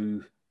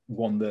also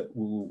one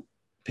that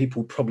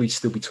people probably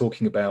still be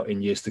talking about in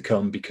years to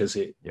come, because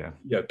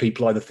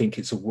people either think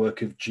it's a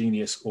work of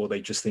genius or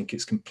they just think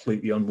it's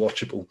completely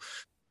unwatchable.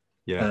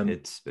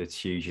 It's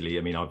hugely,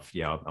 I mean,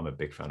 I'm a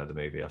big fan of the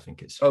movie. I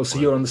think it's so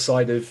you're on the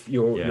side of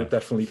you're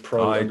definitely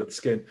pro Under the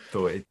Skin.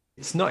 Thought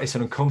it's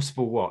an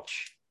uncomfortable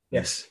watch.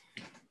 Yes.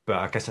 But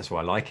I guess that's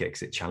why I like it,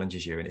 because it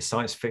challenges you, and it's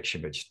science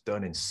fiction, but just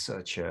done in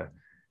such a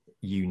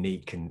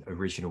unique and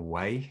original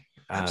way.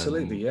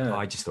 Absolutely, yeah.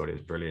 I just thought it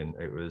was brilliant.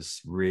 It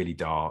was really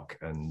dark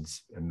and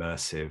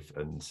immersive,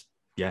 and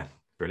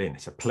brilliant.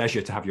 It's a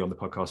pleasure to have you on the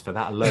podcast for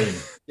that alone.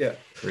 Yeah,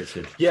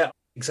 Richard. Yeah,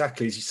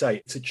 exactly as you say,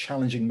 it's a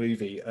challenging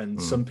movie,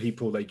 and some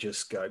people, they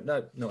just go,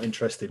 no, not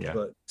interested.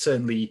 But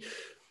certainly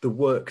the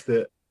work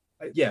that,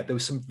 there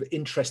was some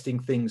interesting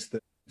things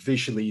that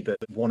visually that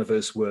one of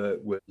us were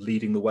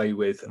leading the way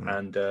with.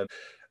 And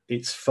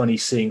it's funny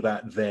seeing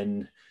that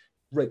then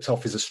ripped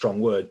off is a strong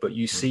word, but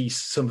you see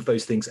some of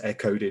those things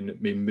echoed in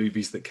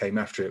movies that came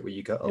after it, where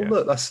you go, oh,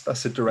 look,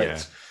 that's a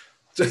direct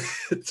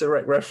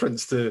direct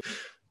reference to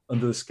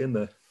Under the Skin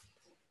there.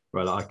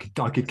 Well, I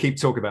could keep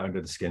talking about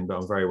Under the Skin, but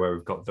I'm very aware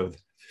we've got a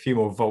few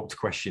more vault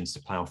questions to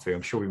plough through.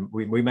 I'm sure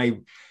we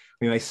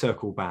may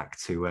circle back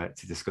to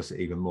discuss it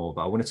even more.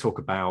 But I want to talk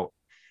about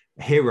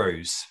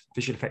heroes,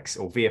 visual effects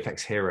or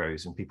VFX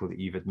heroes, and people that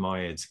you've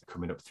admired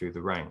coming up through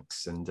the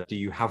ranks. And do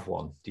you have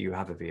one? Do you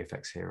have a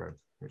VFX hero,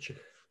 Richard?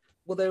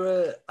 Well, there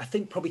are, I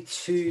think, probably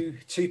two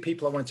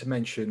people I wanted to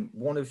mention.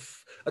 So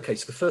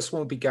the first one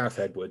would be Gareth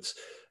Edwards,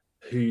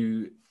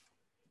 who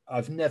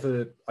I've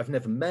never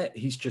met.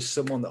 He's just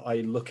someone that I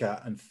look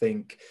at and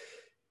think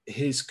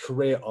his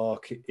career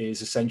arc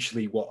is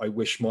essentially what I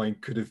wish mine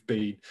could have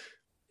been,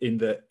 in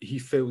that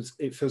it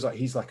feels like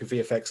he's like a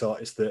VFX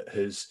artist that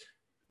has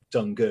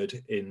done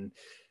good in,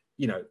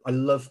 I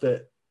love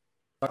that.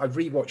 I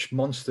rewatched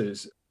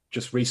Monsters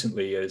just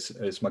recently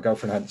as my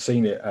girlfriend hadn't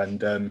seen it.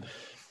 And,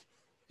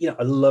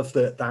 I love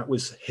that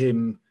was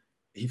him.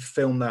 He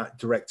filmed that,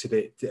 directed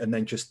it, and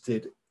then just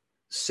did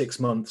 6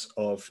 months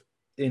of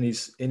in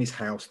his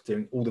house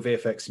doing all the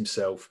VFX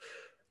himself.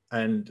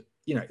 And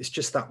it's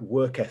just that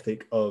work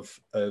ethic of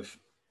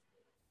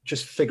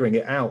just figuring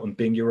it out and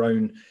being your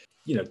own,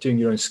 doing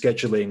your own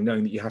scheduling,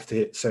 knowing that you have to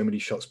hit so many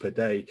shots per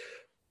day.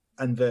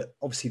 And that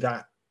obviously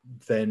that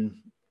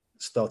then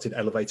started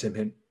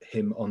elevating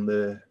him on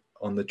the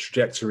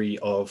trajectory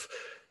of,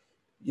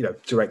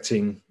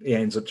 directing. He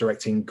ends up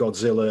directing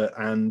Godzilla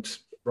and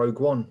Rogue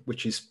One,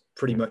 which is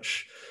pretty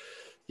much,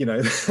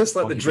 that's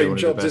like the dream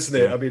jobs, isn't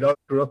it? I mean, I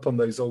grew up on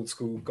those old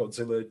school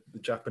Godzilla, the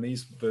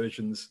Japanese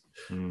versions,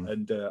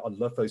 and I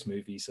love those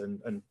movies,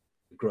 and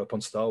grew up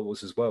on Star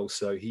Wars as well.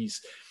 So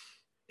he's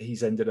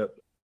ended up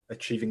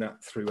achieving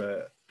that through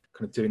kind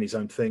of doing his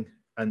own thing.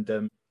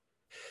 And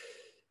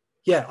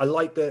I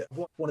like that.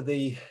 One of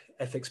the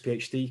FX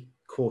PhD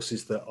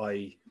courses that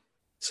I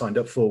signed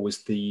up for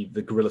was the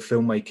guerrilla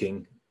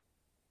filmmaking.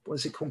 What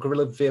is it called?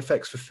 Guerrilla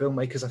VFX for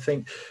filmmakers, I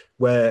think,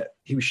 where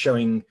he was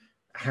showing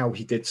how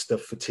he did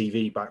stuff for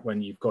TV back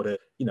when you've got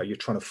you're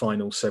trying to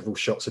final several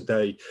shots a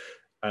day,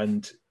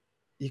 and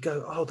you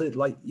go, oh,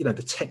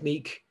 the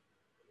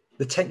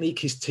technique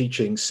he's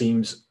teaching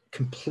seems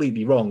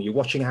completely wrong. You're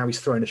watching how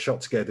he's throwing a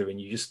shot together, and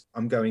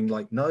I'm going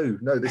like, no,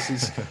 this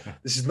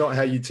is not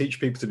how you teach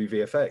people to do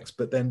VFX.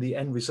 But then the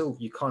end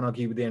result, you can't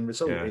argue with the end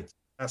result. Yeah.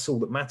 That's all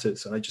that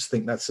matters. And I just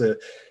think that's a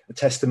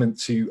testament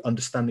to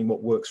understanding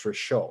what works for a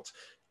shot,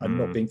 and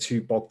not being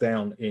too bogged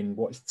down in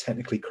what is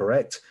technically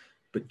correct,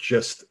 but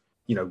just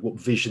what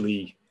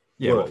visually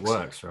works. What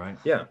works, right?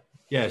 Yeah.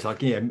 It's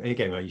like,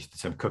 again, I used the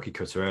term cookie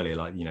cutter earlier,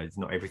 like, it's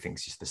not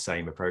everything's just the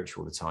same approach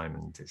all the time.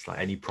 And it's like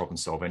any problem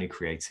solve, any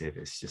creative,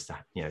 it's just,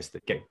 it's the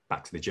get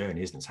back to the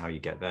journey, isn't it? It's how you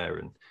get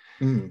there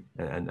and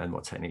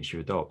what techniques you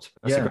adopt.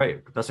 That's a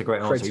great answer.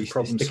 Creative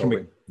problem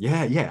solving.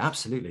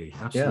 Absolutely.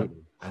 Yeah.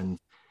 And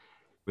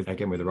with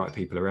the right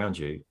people around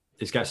you.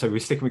 So we're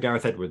sticking with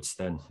Gareth Edwards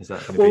then. Is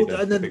that going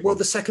to be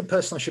the second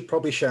person I should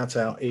probably shout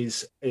out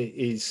is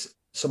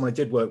someone I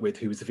did work with,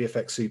 who was the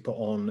VFX Supe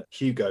on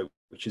Hugo,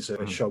 which is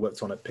a show I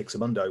worked on at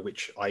Pixamundo,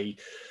 which I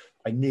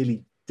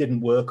nearly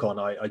didn't work on.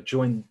 I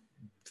joined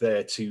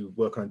there to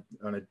work on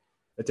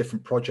a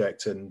different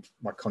project, and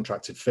my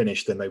contract had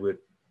finished, and they were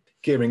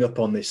gearing up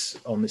on this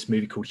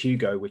movie called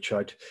Hugo, which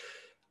I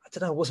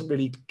wasn't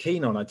really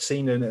keen on. I'd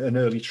seen an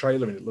early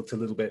trailer and it looked a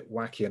little bit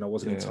wacky, and I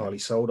wasn't entirely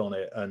sold on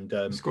it. And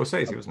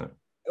Scorsese, wasn't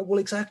it? Well,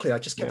 exactly. I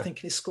just kept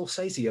thinking, it's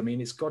Scorsese. I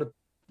mean, it's got to.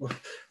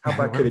 How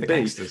bad could it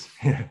be?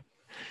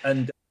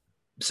 And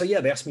so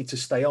they asked me to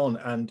stay on,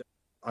 and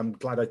I'm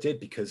glad I did,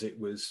 because it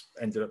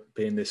ended up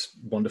being this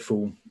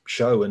wonderful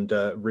show, and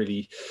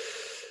really,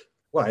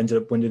 I ended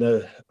up winning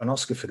an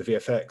Oscar for the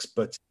VFX.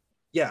 But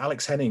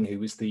Alex Henning, who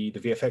was the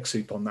VFX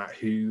Supe on that,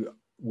 who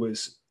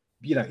was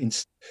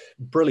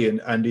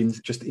brilliant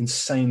and just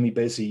insanely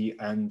busy,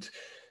 and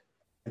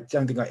I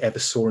don't think I ever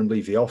saw him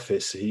leave the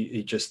office.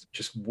 He just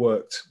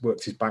worked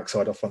his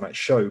backside off on that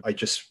show.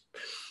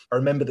 I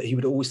remember that he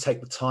would always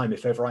take the time,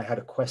 if ever I had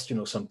a question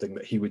or something,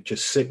 that he would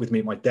just sit with me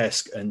at my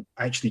desk and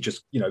actually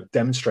just,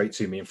 demonstrate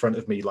to me in front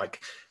of me,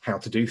 like, how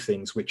to do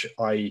things, which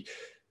I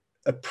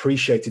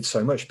appreciated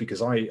so much,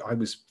 because I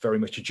was very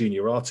much a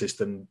junior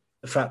artist. And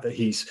the fact that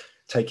he's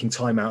taking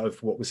time out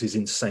of what was his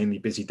insanely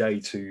busy day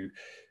to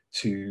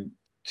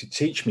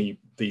teach me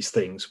these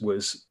things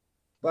was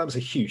a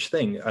huge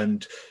thing.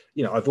 And,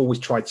 I've always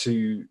tried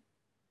to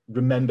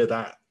remember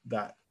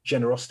that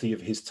generosity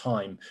of his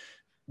time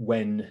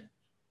when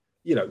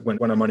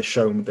I'm on a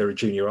show and they're a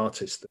junior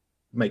artist. It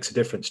makes a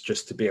difference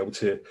just to be able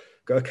to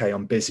go, okay,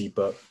 I'm busy,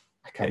 but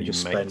I can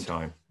just spend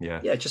time.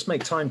 Just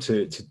make time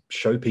to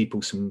show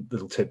people some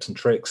little tips and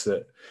tricks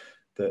that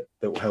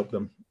will help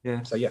them.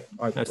 So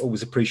I've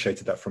always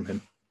appreciated that from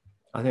him.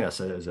 I think that's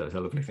a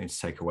lovely thing to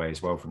take away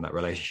as well from that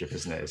relationship,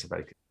 isn't it? It's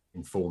about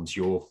informs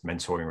your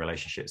mentoring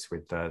relationships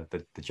with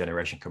the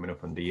generation coming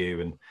up under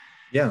you. And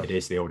Yeah. it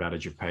is the old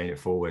adage of paying it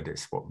forward.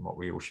 It's what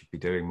we all should be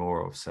doing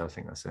more of. So I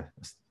think that's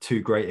two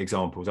great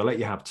examples. I'll let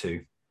you have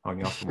two. I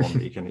can ask for one,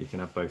 but you can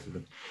have both of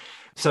them.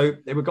 So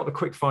we've got the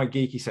quickfire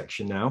geeky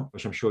section now,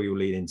 which I'm sure you'll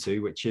lead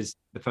into, which is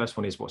the first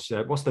one is what's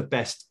the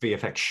best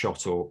VFX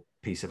shot or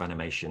piece of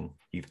animation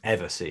you've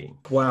ever seen?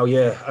 Wow,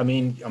 yeah. I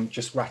mean, I'm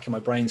just racking my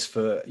brains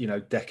for,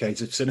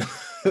 decades of cinema.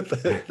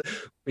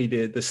 We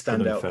did the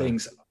standout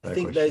things. I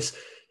think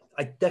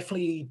I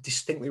definitely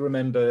distinctly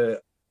remember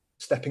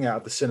stepping out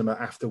of the cinema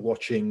after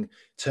watching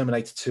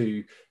Terminator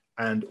 2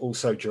 and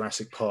also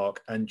Jurassic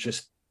Park, and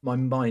just my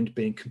mind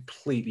being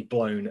completely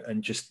blown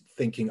and just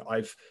thinking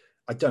I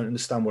don't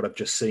understand what I've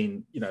just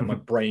seen. My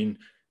brain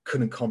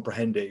couldn't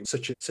comprehend it. It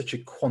was such a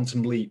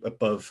quantum leap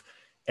above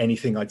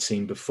anything I'd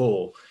seen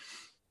before.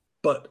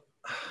 But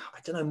I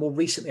don't know, more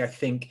recently, I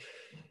think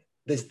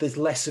there's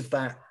less of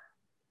that,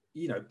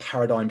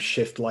 paradigm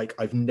shift, like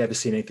I've never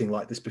seen anything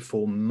like this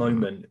before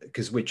moment,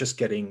 because we're just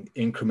getting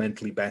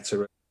incrementally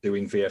better at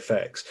doing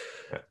VFX.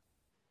 Yeah.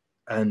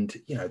 And,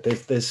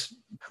 there's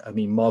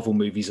Marvel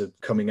movies are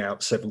coming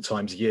out several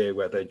times a year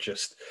where they're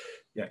just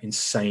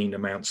insane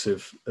amounts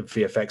of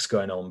VFX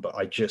going on. But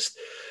I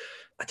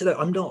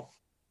don't know,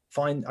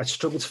 I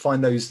struggle to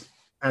find those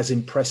as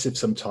impressive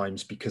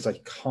sometimes, because I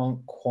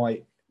can't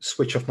quite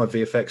switch off my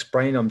VFX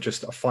brain. I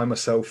find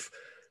myself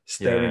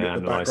staring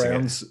at the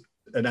backgrounds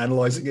and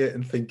analyzing it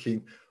and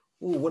thinking,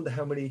 oh, I wonder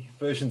how many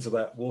versions of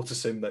that water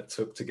sim that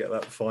took to get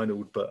that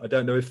final. But I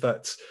don't know if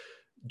that's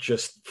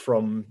just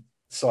from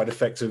side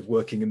effects of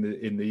working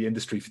in the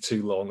industry for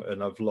too long,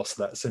 and I've lost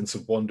that sense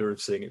of wonder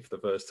of seeing it for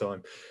the first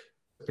time.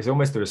 It's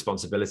almost the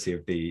responsibility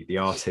of the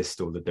artist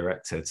or the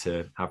director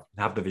to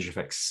have the visual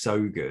effects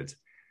so good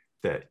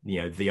that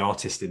the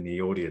artist in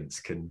the audience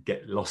can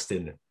get lost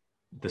in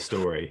the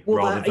story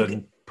rather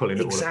than pulling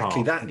it all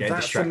apart.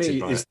 That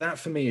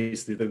for me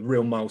is the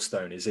real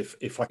milestone. Is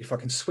if I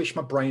can switch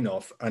my brain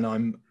off and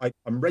I'm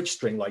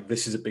registering like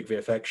this is a big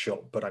VFX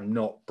shot, but I'm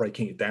not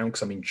breaking it down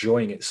because I'm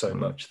enjoying it so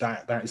much.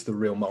 That is the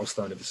real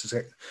milestone of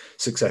the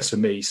success for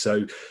me.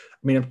 So,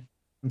 I'm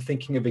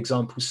thinking of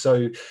examples.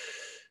 So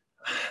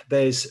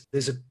there's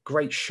a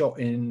great shot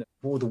in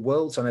War of the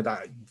Worlds. I know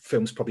that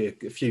film's probably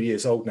a few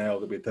years old now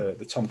with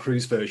the Tom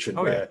Cruise version,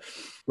 where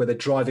they're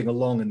driving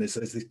along and there's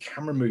this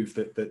camera move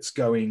that's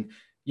going,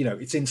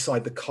 it's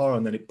inside the car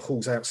and then it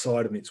pulls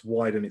outside and it's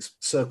wide and it's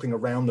circling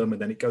around them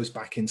and then it goes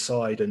back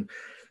inside. And,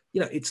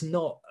 it's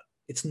not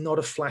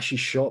a flashy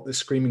shot, the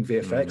screaming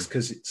VFX,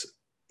 because it's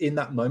in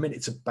that moment,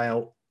 it's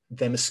about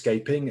them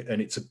escaping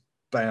and it's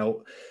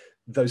about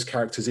those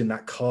characters in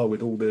that car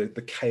with all the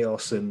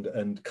chaos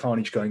and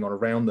carnage going on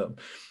around them.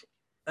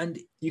 And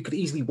you could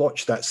easily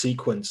watch that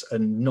sequence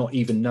and not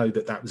even know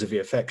that was a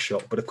VFX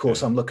shot. But of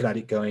course, I'm looking at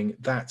it going,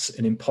 that's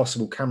an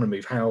impossible camera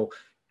move. How,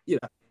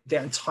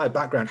 the entire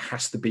background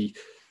has to be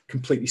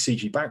completely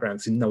CG background.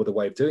 There's no other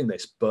way of doing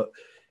this. But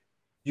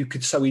you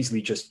could so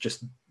easily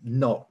just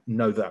not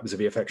know that was a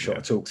VFX shot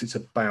at all, because it's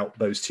about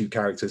those two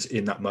characters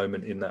in that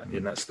moment, in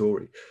that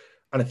story.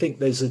 And I think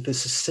there's a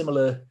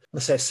similar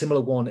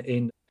one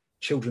in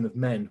Children of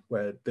Men,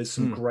 where there's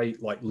some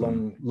great like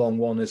long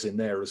one-ers in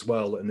there as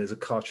well, and there's a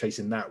car chase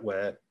in that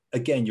where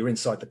again you're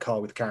inside the car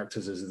with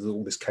characters as there's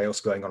all this chaos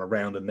going on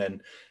around, and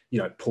then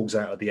it pulls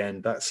out at the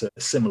end. That's a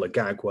similar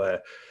gag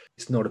where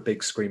it's not a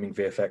big screaming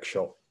VFX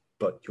shot,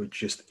 but you're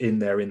just in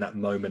there in that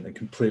moment and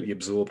completely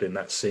absorbed in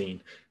that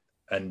scene,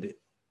 and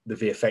the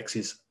VFX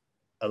is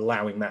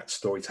allowing that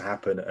story to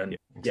happen. And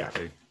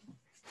exactly.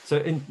 So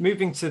in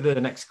moving to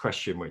the next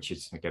question, which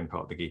is again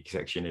part of the geeky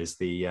section, is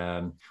the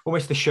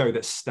almost the show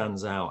that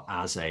stands out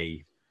as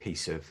a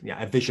piece of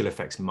a visual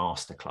effects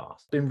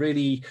masterclass. Been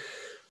really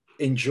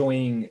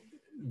enjoying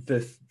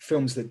the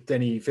films that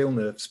Denis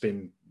Villeneuve's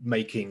been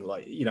making.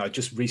 Like, I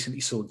just recently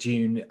saw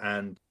Dune,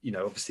 and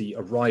obviously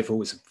Arrival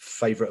was a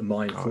favorite of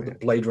mine. I thought the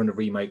Blade Runner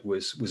remake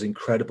was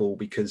incredible,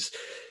 because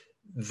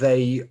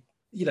they,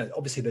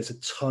 obviously there's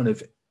a ton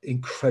of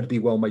incredibly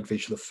well-made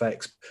visual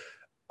effects.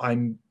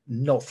 I'm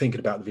not thinking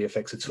about the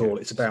VFX at all.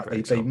 It's about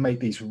they make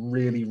these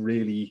really,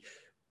 really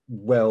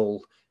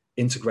well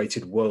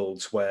integrated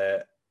worlds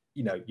where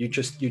you're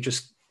just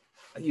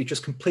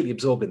completely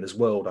absorbed in this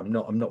world. I'm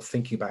not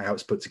thinking about how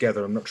it's put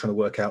together. I'm not trying to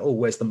work out,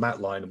 where's the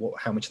matte line, and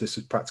how much of this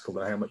was practical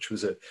and how much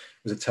was a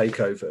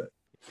takeover.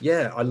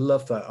 Yeah, I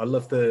love that. I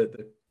love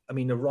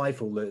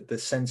Arrival, the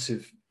sense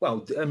of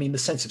the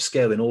sense of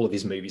scale in all of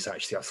his movies.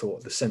 Actually, I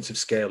thought the sense of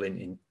scale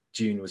in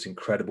Dune was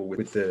incredible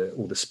with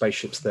all the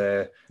spaceships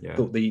there.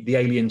 Thought the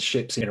alien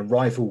ships in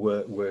Arrival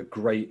were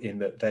great in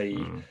that they,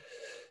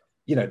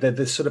 they're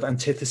the sort of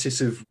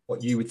antithesis of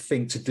what you would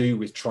think to do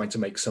with trying to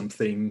make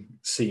something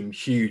seem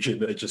huge,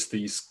 and they're just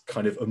these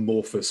kind of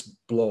amorphous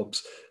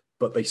blobs.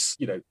 But they,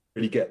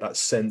 really get that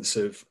sense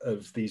of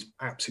these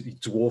absolutely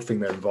dwarfing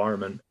their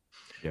environment.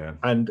 Yeah,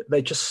 and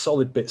they're just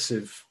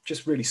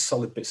really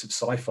solid bits of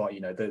sci-fi.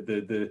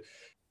 The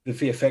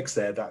VFX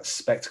there, that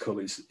spectacle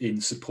is in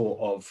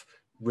support of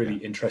really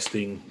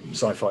interesting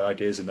sci-fi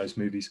ideas in those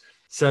movies.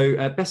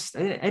 So best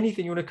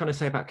anything you want to kind of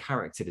say about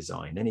character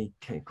design? Any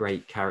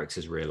great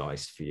characters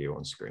realized for you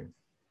on screen?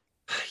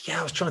 Yeah,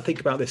 I was trying to think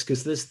about this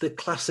because there's the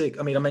classic.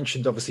 I mean, I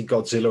mentioned obviously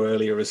Godzilla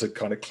earlier as a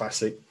kind of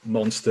classic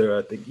monster.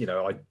 I think,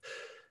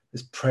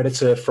 there's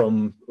Predator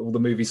from all the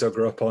movies I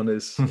grew up on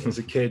as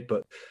a kid, but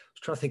I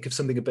was trying to think of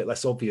something a bit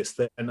less obvious.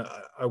 And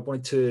I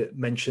wanted to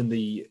mention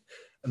a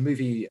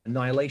movie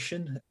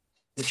Annihilation.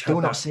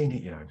 Still not seen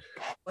it,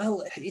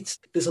 Well,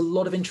 there's a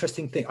lot of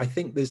interesting things. I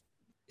think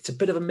it's a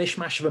bit of a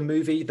mishmash of a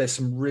movie. There's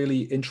some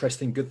really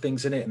interesting good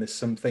things in it, and there's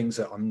some things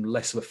that I'm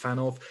less of a fan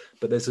of.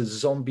 But there's a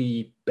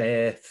zombie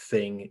bear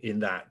thing in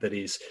that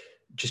is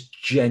just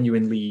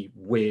genuinely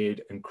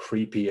weird and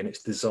creepy in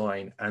its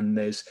design. And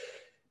there's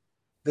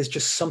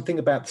just something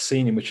about the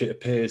scene in which it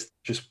appears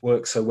just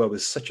works so well.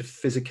 There's such a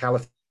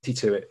physicality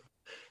to it.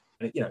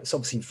 And it's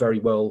obviously very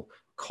well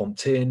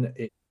comped in.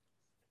 It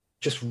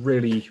just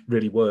really,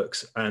 really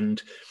works.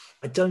 And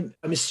I'm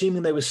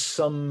assuming there was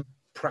some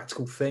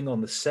practical thing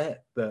on the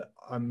set that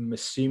I'm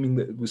assuming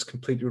that it was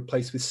completely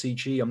replaced with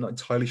CG. I'm not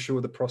entirely sure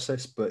of the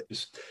process, but it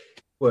just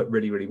worked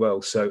really, really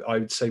well. So I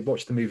would say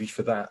watch the movie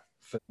for that,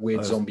 for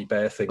weird zombie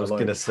bear thing. I was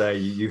going to say,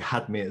 you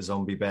had me at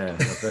zombie bear.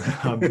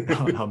 I'm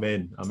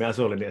in. I mean, that's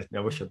all in it. I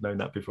wish I'd known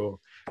that before.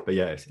 But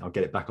yeah, I'll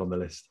get it back on the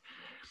list.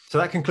 So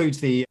that concludes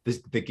the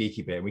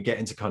geeky bit. We get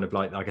into kind of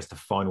like, I guess, the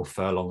final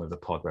furlong of the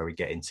pod where we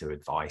get into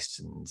advice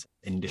and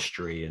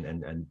industry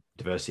and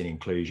diversity and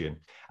inclusion.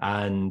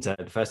 And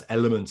the first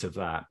element of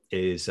that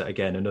is,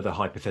 again, another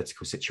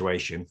hypothetical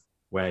situation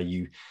where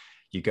you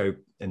go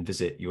and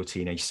visit your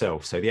teenage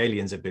self. So the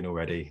aliens have been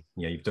already,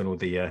 you've done all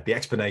the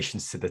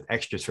explanations to the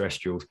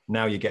extraterrestrials.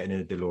 Now you're getting in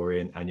a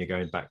DeLorean and you're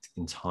going back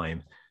in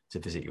time to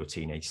visit your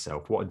teenage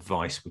self. What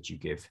advice would you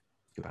give?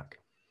 Go back.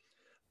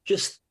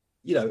 Just,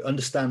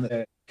 understand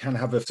that can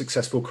have a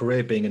successful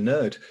career being a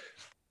nerd.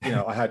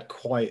 I had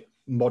quite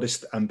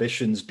modest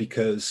ambitions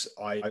because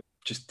I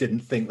just didn't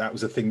think that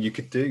was a thing you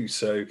could do.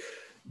 So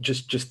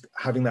just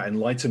having that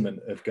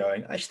enlightenment of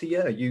going, actually,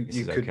 yeah, you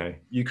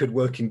could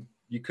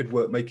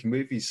work making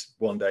movies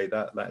one day.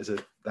 That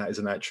is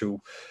an actual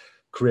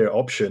career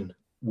option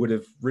would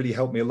have really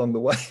helped me along the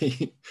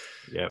way.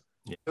 Yeah.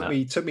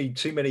 It took me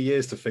too many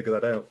years to figure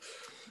that out.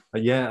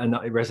 Yeah, and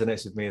it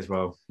resonates with me as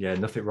well. Yeah,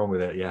 nothing wrong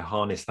with it. Yeah,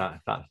 harness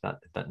that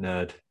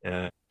nerd.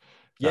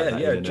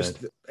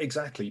 Just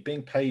exactly.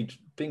 Being paid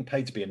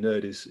to be a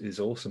nerd is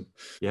awesome.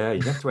 Yeah,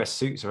 you don't have to wear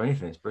suits or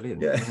anything. It's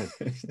brilliant. Yeah,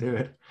 let's do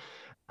it.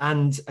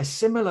 And a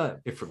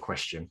similar different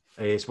question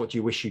is, what do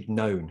you wish you'd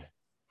known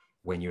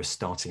when you were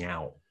starting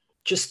out?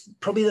 Just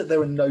probably that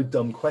there are no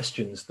dumb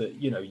questions, that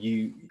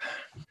you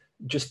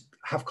just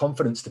have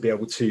confidence to be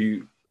able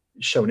to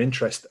show an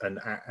interest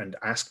and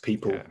ask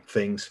people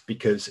things,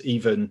 because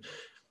even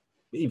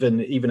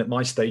at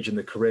my stage in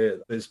the career,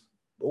 there's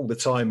all the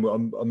time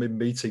I'm in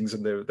meetings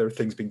and there are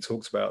things being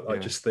talked about. I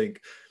just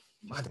think,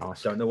 I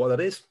don't know what that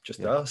is.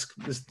 Just ask.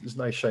 There's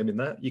no shame in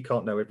that. You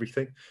can't know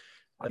everything.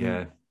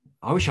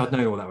 I wish I'd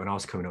known all that when I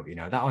was coming up.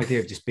 That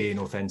idea of just being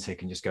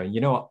authentic and just going,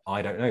 what,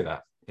 I don't know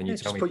that. Can you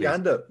tell me? Put your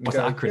hand up. What's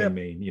that acronym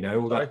mean?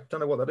 All that. I don't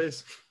know what that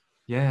is.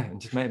 Yeah,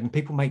 and just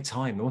people make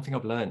time. The one thing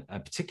I've learned,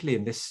 particularly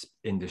in this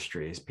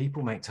industry, is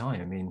people make time.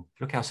 I mean,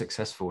 look how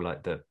successful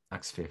like the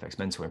Access VFX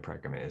mentoring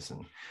program is,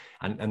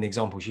 and the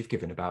examples you've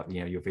given about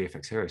your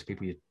VFX heroes,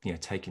 people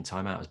taking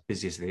time out, as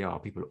busy as they are.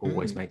 People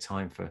always make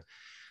time for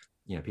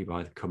people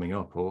either coming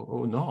up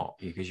or not,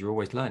 because you're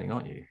always learning,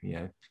 aren't you?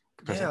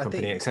 Present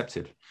company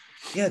accepted.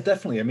 Yeah,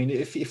 definitely. I mean,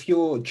 if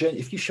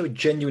you show a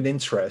genuine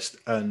interest,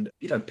 and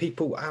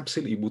people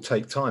absolutely will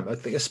take time. I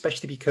think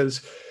especially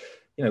because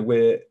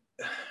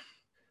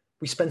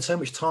we spend so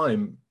much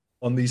time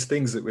on these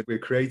things that we're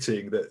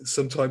creating that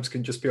sometimes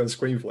can just be on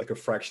screen for like a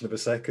fraction of a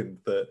second,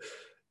 that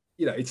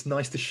it's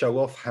nice to show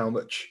off how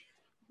much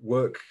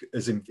work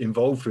is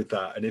involved with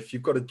that. And if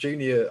you've got a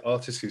junior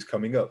artist who's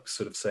coming up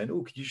sort of saying,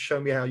 oh, could you show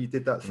me how you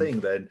did that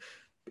thing, then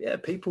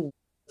people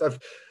that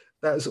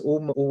has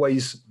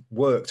always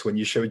worked when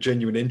you show a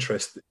genuine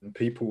interest, and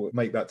people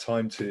make that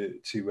time to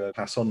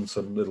pass on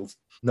some little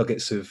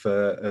nuggets of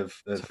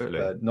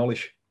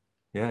knowledge.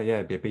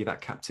 Yeah, be that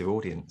captive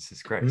audience.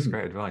 It's great. It's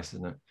great advice,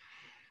 isn't it?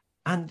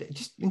 And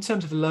just in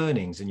terms of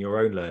learnings and your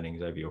own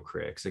learnings over your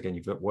career, because again,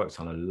 you've worked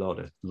on a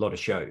lot of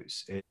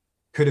shows. It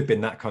could have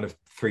been that kind of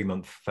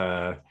 3-month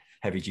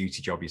heavy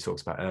duty job you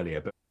talked about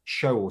earlier, but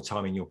show or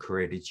time in your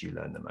career did you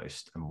learn the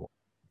most, and what?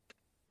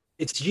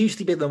 It's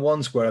usually been the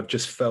ones where I've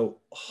just felt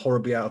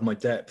horribly out of my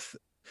depth.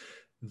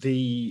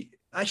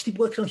 Actually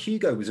working on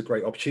Hugo was a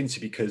great opportunity,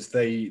 because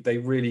they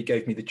really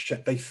gave me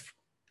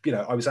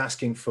I was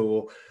asking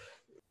for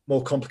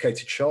more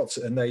complicated shots,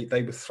 and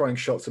they were throwing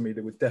shots at me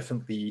that were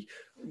definitely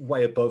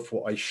way above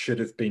what I should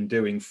have been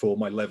doing for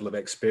my level of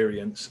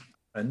experience.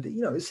 And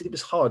it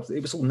was hard.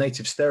 It was all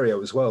native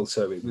stereo as well,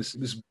 so it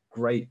was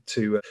great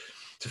to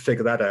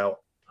figure that out.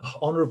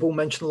 Honorable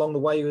mention along the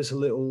way was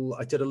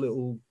I did a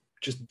little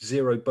just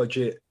zero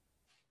budget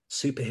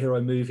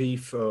superhero movie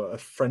for a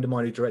friend of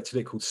mine who directed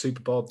it, called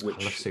Super Bob.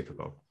 Which I love Super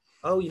Bob.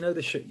 Oh,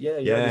 the shit.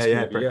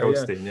 Yeah, Brett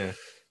Goldstein.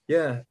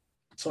 Yeah.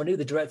 So I knew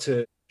the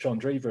director, John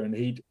Drever, and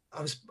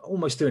I was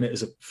almost doing it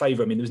as a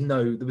favor. I mean,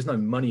 there was no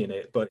money in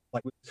it, but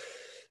like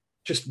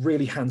just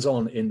really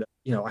hands-on in that,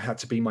 I had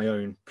to be my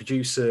own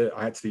producer.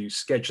 I had to do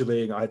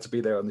scheduling. I had to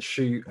be there on the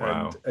shoot.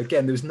 Wow. And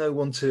again, there was no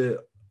one to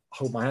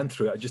hold my hand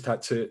through it. I just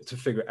had to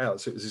figure it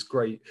out. So it was this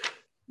great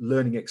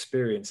learning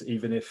experience,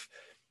 even if,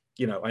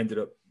 I ended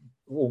up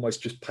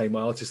almost just paying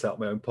my artist out of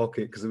my own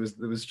pocket because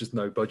there was just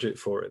no budget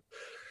for it.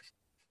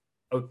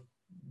 I would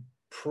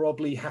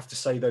probably have to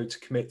say, though, to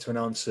commit to an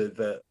answer,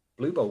 that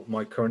BlueBolt,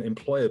 my current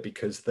employer,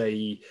 because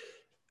they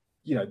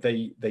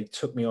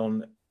took me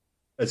on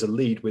as a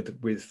lead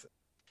with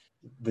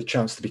the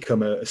chance to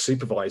become a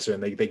supervisor,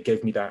 and they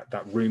gave me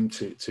that room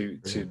to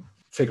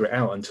figure it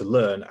out and to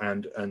learn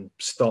and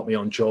start me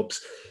on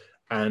jobs.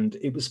 And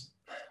it was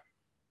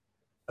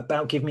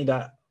about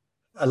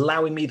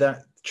allowing me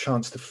that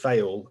chance to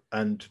fail.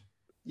 And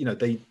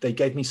they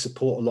gave me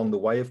support along the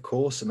way, of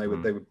course, and they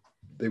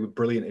were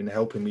brilliant in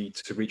helping me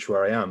to reach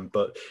where I am.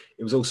 But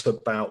it was also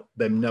about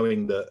them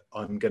knowing that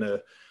I'm gonna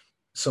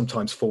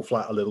sometimes fall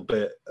flat a little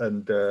bit,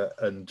 and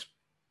I'm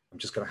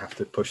just gonna have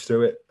to push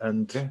through it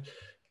and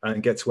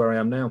get to where I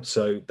am now.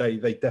 So they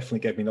definitely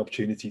gave me an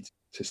opportunity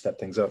to step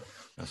things up.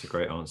 That's a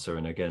great answer.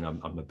 And again,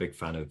 I'm a big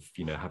fan of,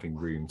 having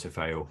room to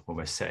fail,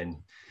 almost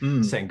setting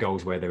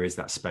goals where there is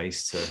that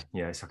space to,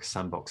 it's like a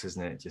sandbox,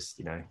 isn't it? Just,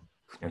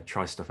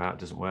 try stuff out,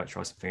 doesn't work,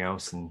 try something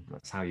else. And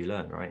that's how you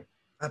learn, right?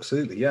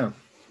 Absolutely. Yeah.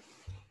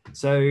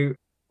 So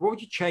what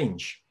would you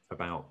change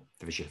about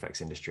the visual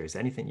effects industry? Is there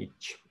anything you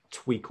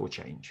tweak or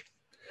change?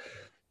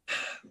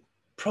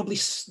 Probably,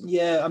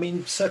 yeah. I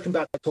mean, circling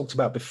back, I talked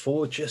about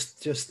before,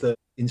 just the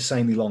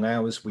insanely long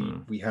hours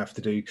we have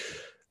to do.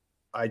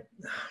 I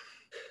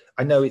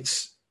know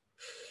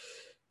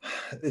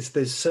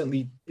there's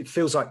certainly, it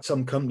feels like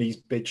some companies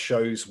bid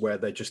shows where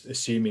they're just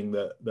assuming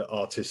that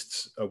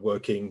artists are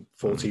working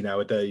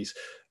 14-hour days,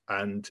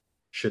 and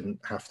shouldn't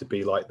have to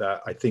be like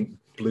that. I think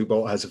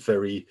BlueBolt has a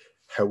very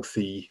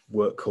healthy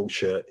work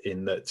culture,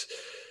 in that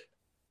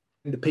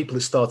the people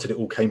that started it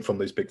all came from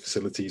those big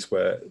facilities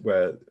where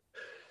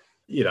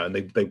and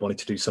they wanted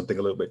to do something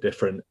a little bit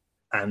different.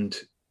 And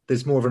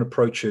there's more of an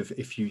approach of,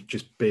 if you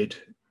just bid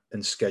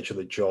and schedule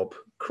a job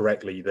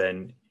correctly,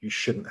 then you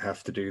shouldn't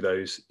have to do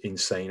those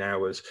insane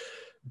hours.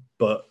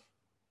 But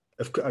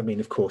of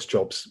course,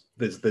 jobs,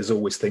 there's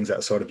always things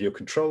outside of your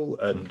control,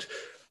 and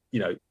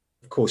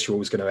of course you're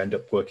always going to end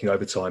up working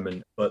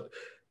overtime. But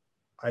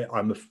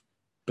I'm a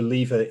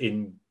believer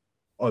in,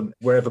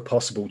 wherever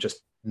possible,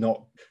 just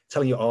not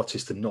telling your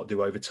artist to not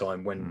do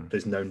overtime when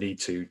there's no need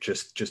to.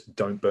 Just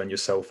don't burn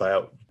yourself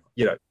out.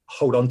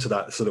 Hold on to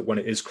that, so that when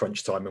it is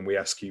crunch time and we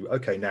ask you,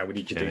 okay, now we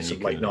need you to do some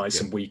late nights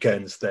and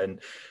weekends, then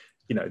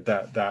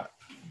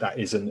that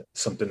isn't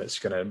something that's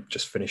going to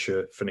just finish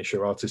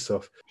your artist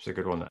off. It's a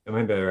good one. I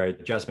remember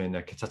Jasmine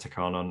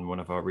Katatakan on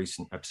one of our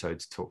recent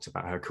episodes talked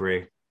about her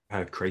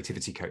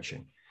creativity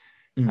coaching.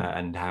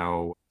 And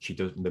how she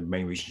does, the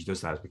main reason she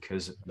does that is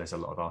because there's a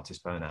lot of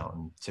artist burnout,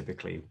 and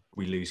typically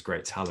we lose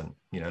great talent.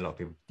 A lot of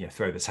people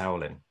throw the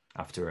towel in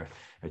after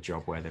a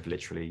job where they've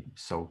literally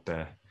sold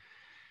their,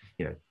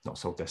 not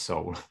sold their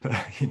soul, but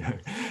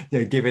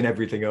giving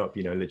everything up,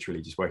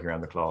 literally just working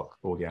around the clock,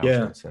 all the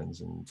hours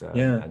returns, and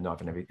not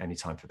having any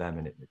time for them,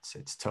 and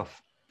it's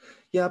tough.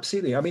 Yeah,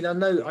 absolutely. I mean, I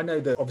know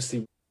that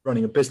obviously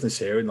running a business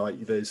here, and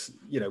like there's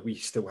we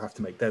still have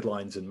to make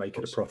deadlines and make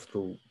it a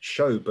profitable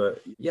show,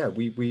 but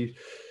we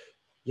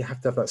you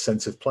have to have that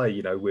sense of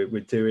play. We're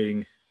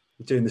doing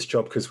this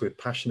job because we're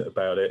passionate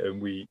about it,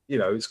 and we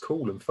it's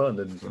cool and fun,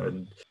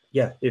 and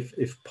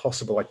if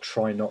possible, I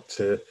try not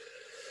to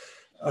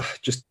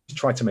just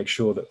try to make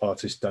sure that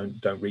artists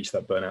don't reach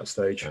that burnout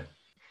stage. Okay.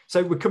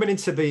 So we're coming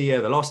into the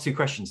last two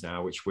questions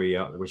now, which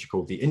are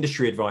called the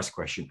industry advice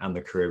question and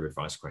the career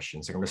advice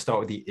question. So I'm going to start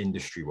with the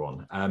industry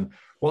one.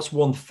 What's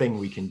one thing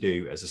we can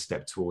do as a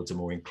step towards a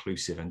more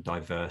inclusive and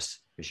diverse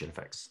visual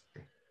effects?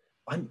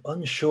 I'm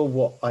unsure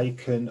what I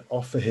can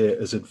offer here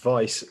as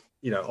advice.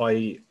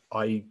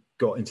 I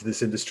got into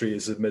this industry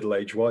as a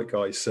middle-aged white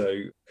guy,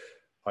 so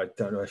I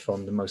don't know if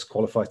I'm the most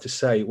qualified to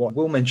say. What I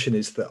will mention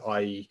is that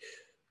I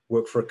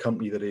work for a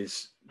company that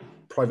is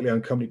privately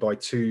owned company by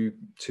two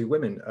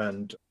women,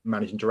 and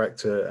managing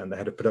director and the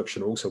head of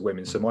production are also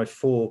women. So my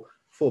four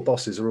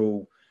bosses are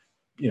all,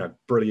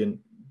 brilliant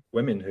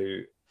women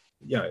who,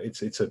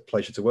 it's a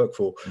pleasure to work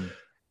for.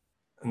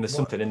 And there's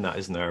something in that,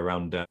 isn't there,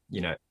 around,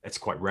 it's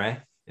quite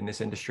rare in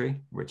this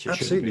industry, which it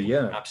absolutely,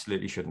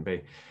 absolutely shouldn't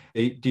be.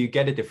 Do you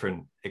get a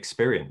different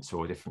experience,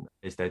 or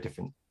is there a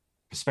different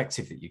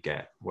perspective that you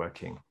get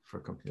working for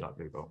a company like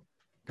BlueBolt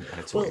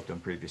compared to what you've done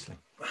previously?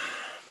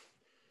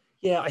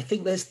 Yeah, I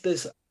think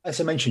there's,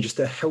 as I mentioned, just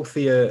a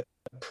healthier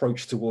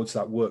approach towards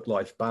that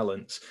work-life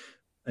balance,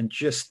 and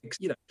just,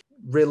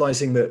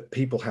 realizing that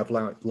people have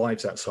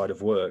lives outside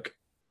of work.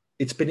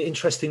 It's been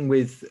interesting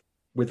with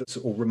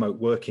sort of remote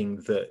working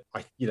that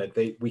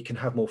we can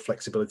have more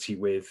flexibility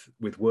with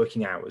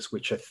working hours,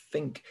 which I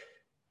think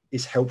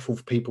is helpful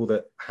for people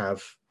that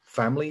have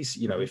families.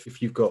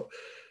 If you've got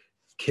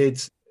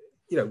kids,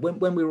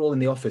 when we're all in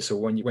the office,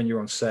 or when you're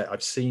on set,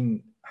 I've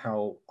seen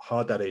how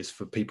hard that is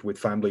for people with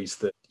families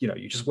that, you're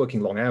just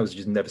working long hours, you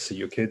just never see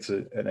your kids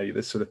and any of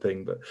this sort of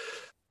thing. But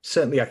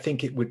certainly I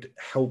think it would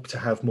help to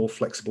have more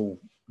flexible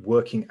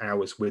working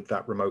hours with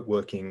that remote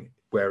working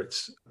where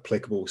it's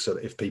applicable, so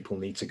that if people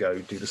need to go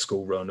do the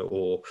school run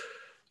or,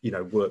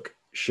 work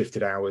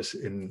shifted hours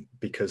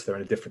because they're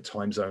in a different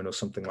time zone or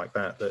something like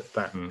that,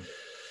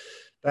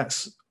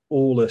 that's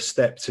all a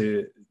step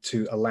to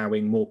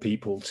allowing more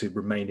people to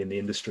remain in the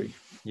industry.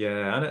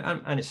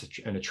 Yeah, and it's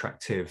an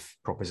attractive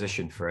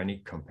proposition for any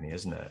company,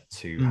 isn't it,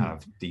 to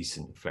have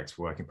decent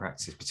flexible working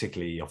practices,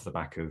 particularly off the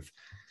back of,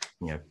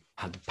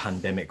 the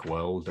pandemic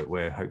world that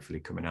we're hopefully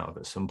coming out of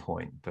at some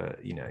point. But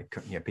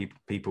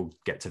people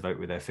get to vote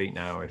with their feet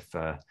now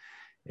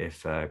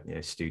if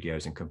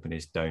studios and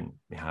companies don't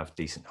have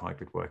decent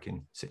hybrid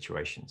working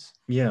situations.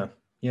 Yeah.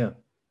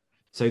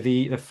 So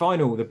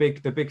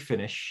the big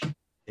finish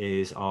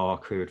is our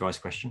career advice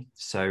question.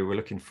 So we're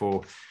looking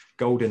for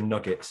golden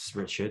nuggets,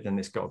 Richard, and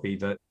it's got to be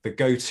the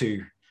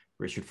go-to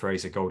Richard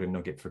Frazer golden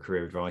nugget for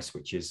career advice,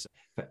 which is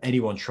for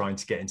anyone trying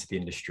to get into the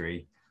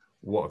industry.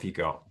 What have you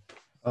got?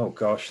 Oh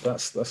gosh,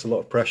 that's a lot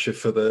of pressure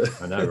for the.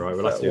 I know, right?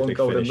 We'll have to do a big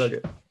golden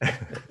finish.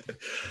 Nugget.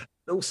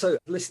 Also,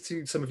 listen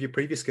to some of your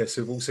previous guests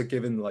who've also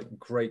given like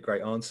great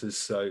answers.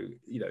 So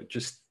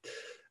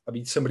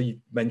somebody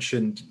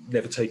mentioned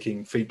never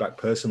taking feedback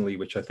personally,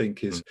 which I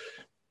think is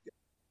a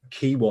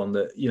key one.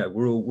 That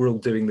we're all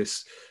doing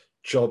this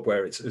job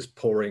where it's as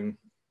pouring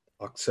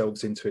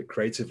ourselves into it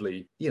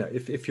creatively.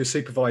 If your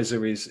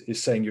supervisor is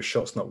saying your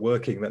shot's not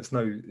working, it's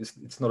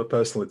not a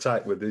personal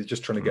attack. They're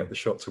just trying to get the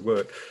shot to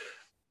work.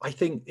 I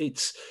think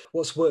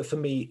what's worked for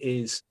me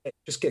is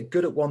just get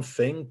good at one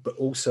thing, but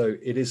also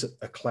it is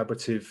a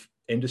collaborative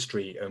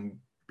industry, and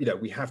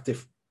we have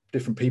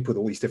different people with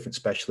all these different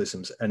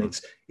specialisms, and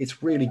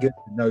it's really good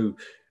to know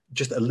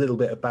just a little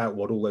bit about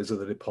what all those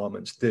other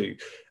departments do.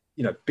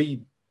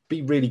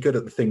 Be really good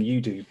at the thing you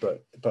do,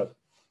 but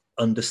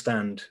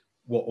understand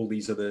what all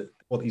these other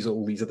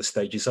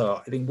stages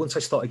are. I think once I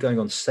started going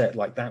on set,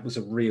 like that was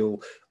a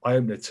real eye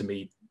opener to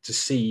me, to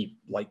see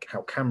like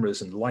how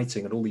cameras and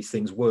lighting and all these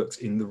things worked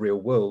in the real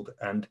world,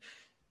 and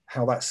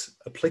how that's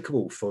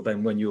applicable for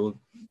them when you're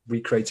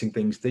recreating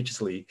things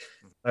digitally.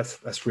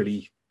 That's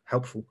really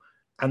helpful.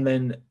 And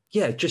then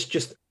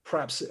just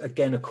perhaps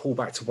again a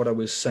callback to what I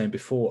was saying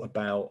before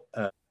about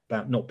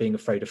not being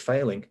afraid of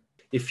failing.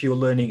 If you're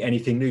learning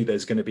anything new,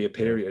 there's going to be a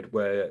period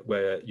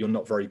where you're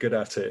not very good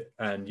at it,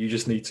 and you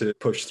just need to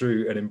push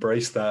through and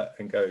embrace that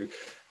and go,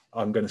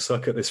 I'm going to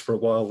suck at this for a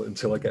while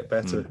until I get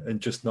better, and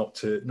just not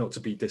to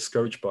be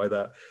discouraged by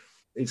that.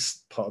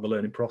 It's part of the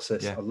learning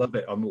process. I love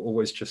it. I'm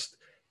always just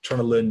trying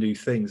to learn new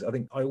things. I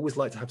think I always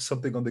like to have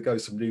something on the go,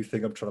 some new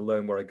thing I'm trying to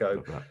learn, where I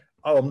go,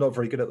 oh, I'm not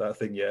very good at that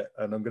thing yet,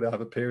 and I'm going to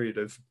have a period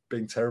of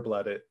being terrible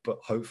at it, but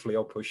hopefully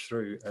I'll push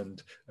through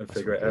and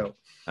figure it out.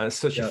 And it's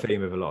such a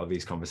theme of a lot of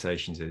these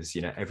conversations is,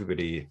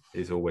 everybody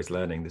is always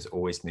learning. There's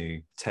always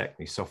new tech,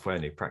 new software,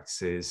 new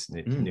practices,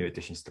 new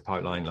additions to the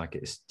pipeline. Like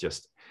it's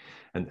just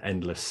an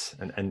endless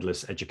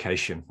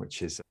education,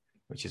 which is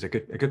a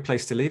good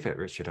place to leave it,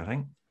 Richard, I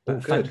think.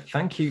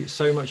 Thank you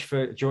so much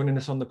for joining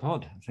us on the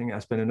pod. I think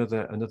that's been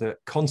another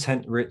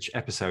content-rich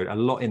episode, a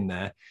lot in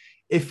there.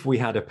 If we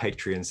had a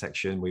Patreon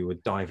section, we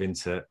would dive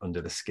into Under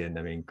the Skin.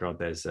 I mean, God,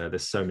 there's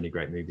so many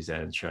great movies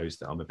there and shows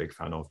that I'm a big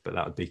fan of, but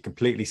that would be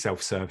completely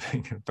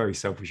self-serving, very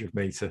selfish of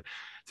me to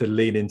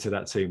lean into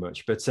that too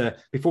much. But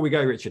before we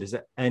go, Richard, is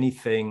there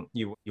anything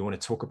you want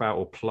to talk about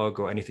or plug,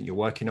 or anything you're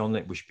working on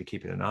that we should be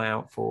keeping an eye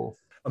out for?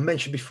 I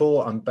mentioned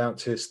before, I'm about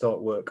to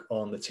start work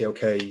on the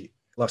TLK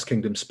Last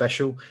Kingdom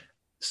special.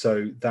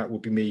 So that will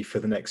be me for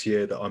the next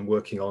year that I'm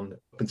working on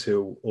up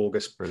until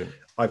August. Brilliant.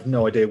 I've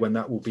no idea when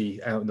that will be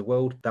out in the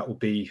world. That will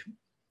be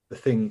the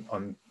thing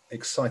I'm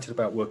excited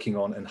about working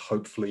on, and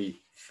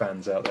hopefully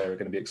fans out there are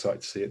going to be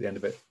excited to see at the end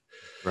of it.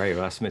 Great.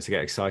 Well, that's something to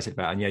get excited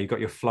about. And you got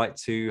your flight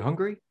to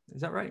Hungary.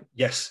 Is that right?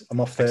 Yes, I'm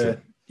off there.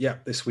 Excellent. Yeah,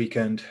 this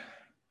weekend.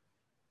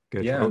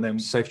 Good. Yeah, well, and then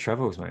safe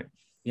travels, mate.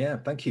 Yeah,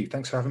 thank you.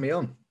 Thanks for having me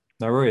on.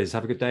 No worries.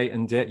 Have a good day,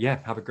 and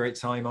have a great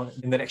time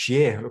in the next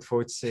year. I look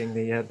forward to seeing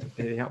the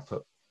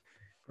output.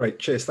 Great.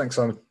 Cheers. Thanks,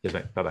 Simon. Cheers,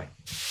 mate. Bye-bye.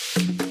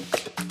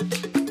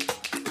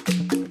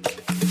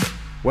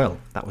 Well,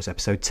 that was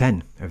episode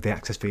 10 of the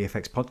Access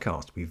VFX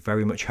podcast. We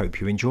very much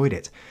hope you enjoyed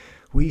it.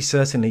 We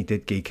certainly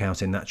did geek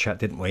out in that chat,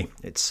 didn't we?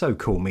 It's so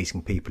cool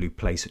meeting people who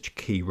play such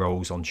key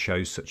roles on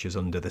shows such as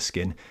Under the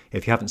Skin.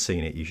 If you haven't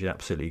seen it, you should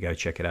absolutely go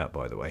check it out,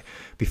 by the way.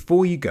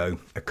 Before you go,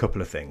 a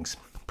couple of things.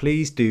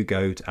 Please do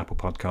go to Apple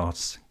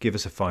Podcasts, give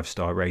us a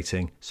 5-star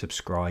rating,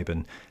 subscribe,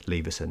 and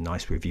leave us a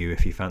nice review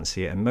if you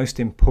fancy it. And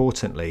most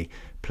importantly,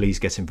 please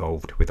get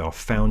involved with our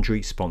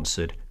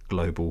Foundry-sponsored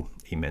global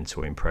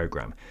e-mentoring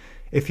program.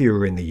 If you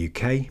are in the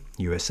UK,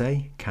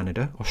 USA,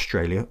 Canada,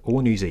 Australia,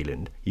 or New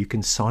Zealand, you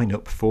can sign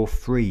up for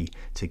free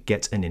to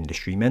get an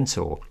industry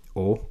mentor,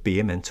 or be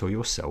a mentor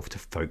yourself to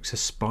folks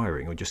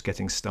aspiring or just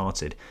getting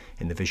started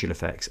in the visual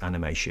effects,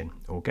 animation,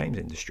 or games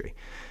industry.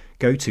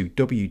 Go to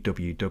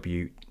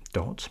www.accessvfx.com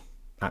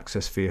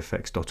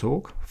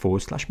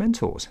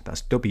accessvfx.org/mentors.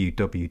 That's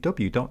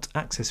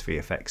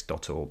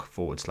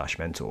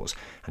www.accessvfx.org/mentors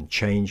and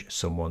change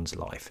someone's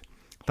life.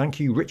 Thank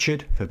you,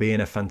 Richard, for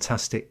being a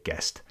fantastic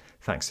guest.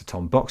 Thanks to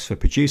Tom Box for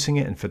producing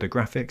it and for the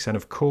graphics. And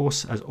of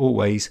course, as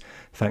always,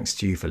 thanks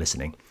to you for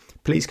listening.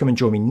 Please come and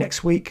join me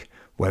next week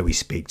where we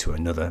speak to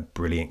another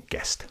brilliant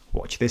guest.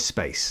 Watch this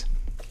space.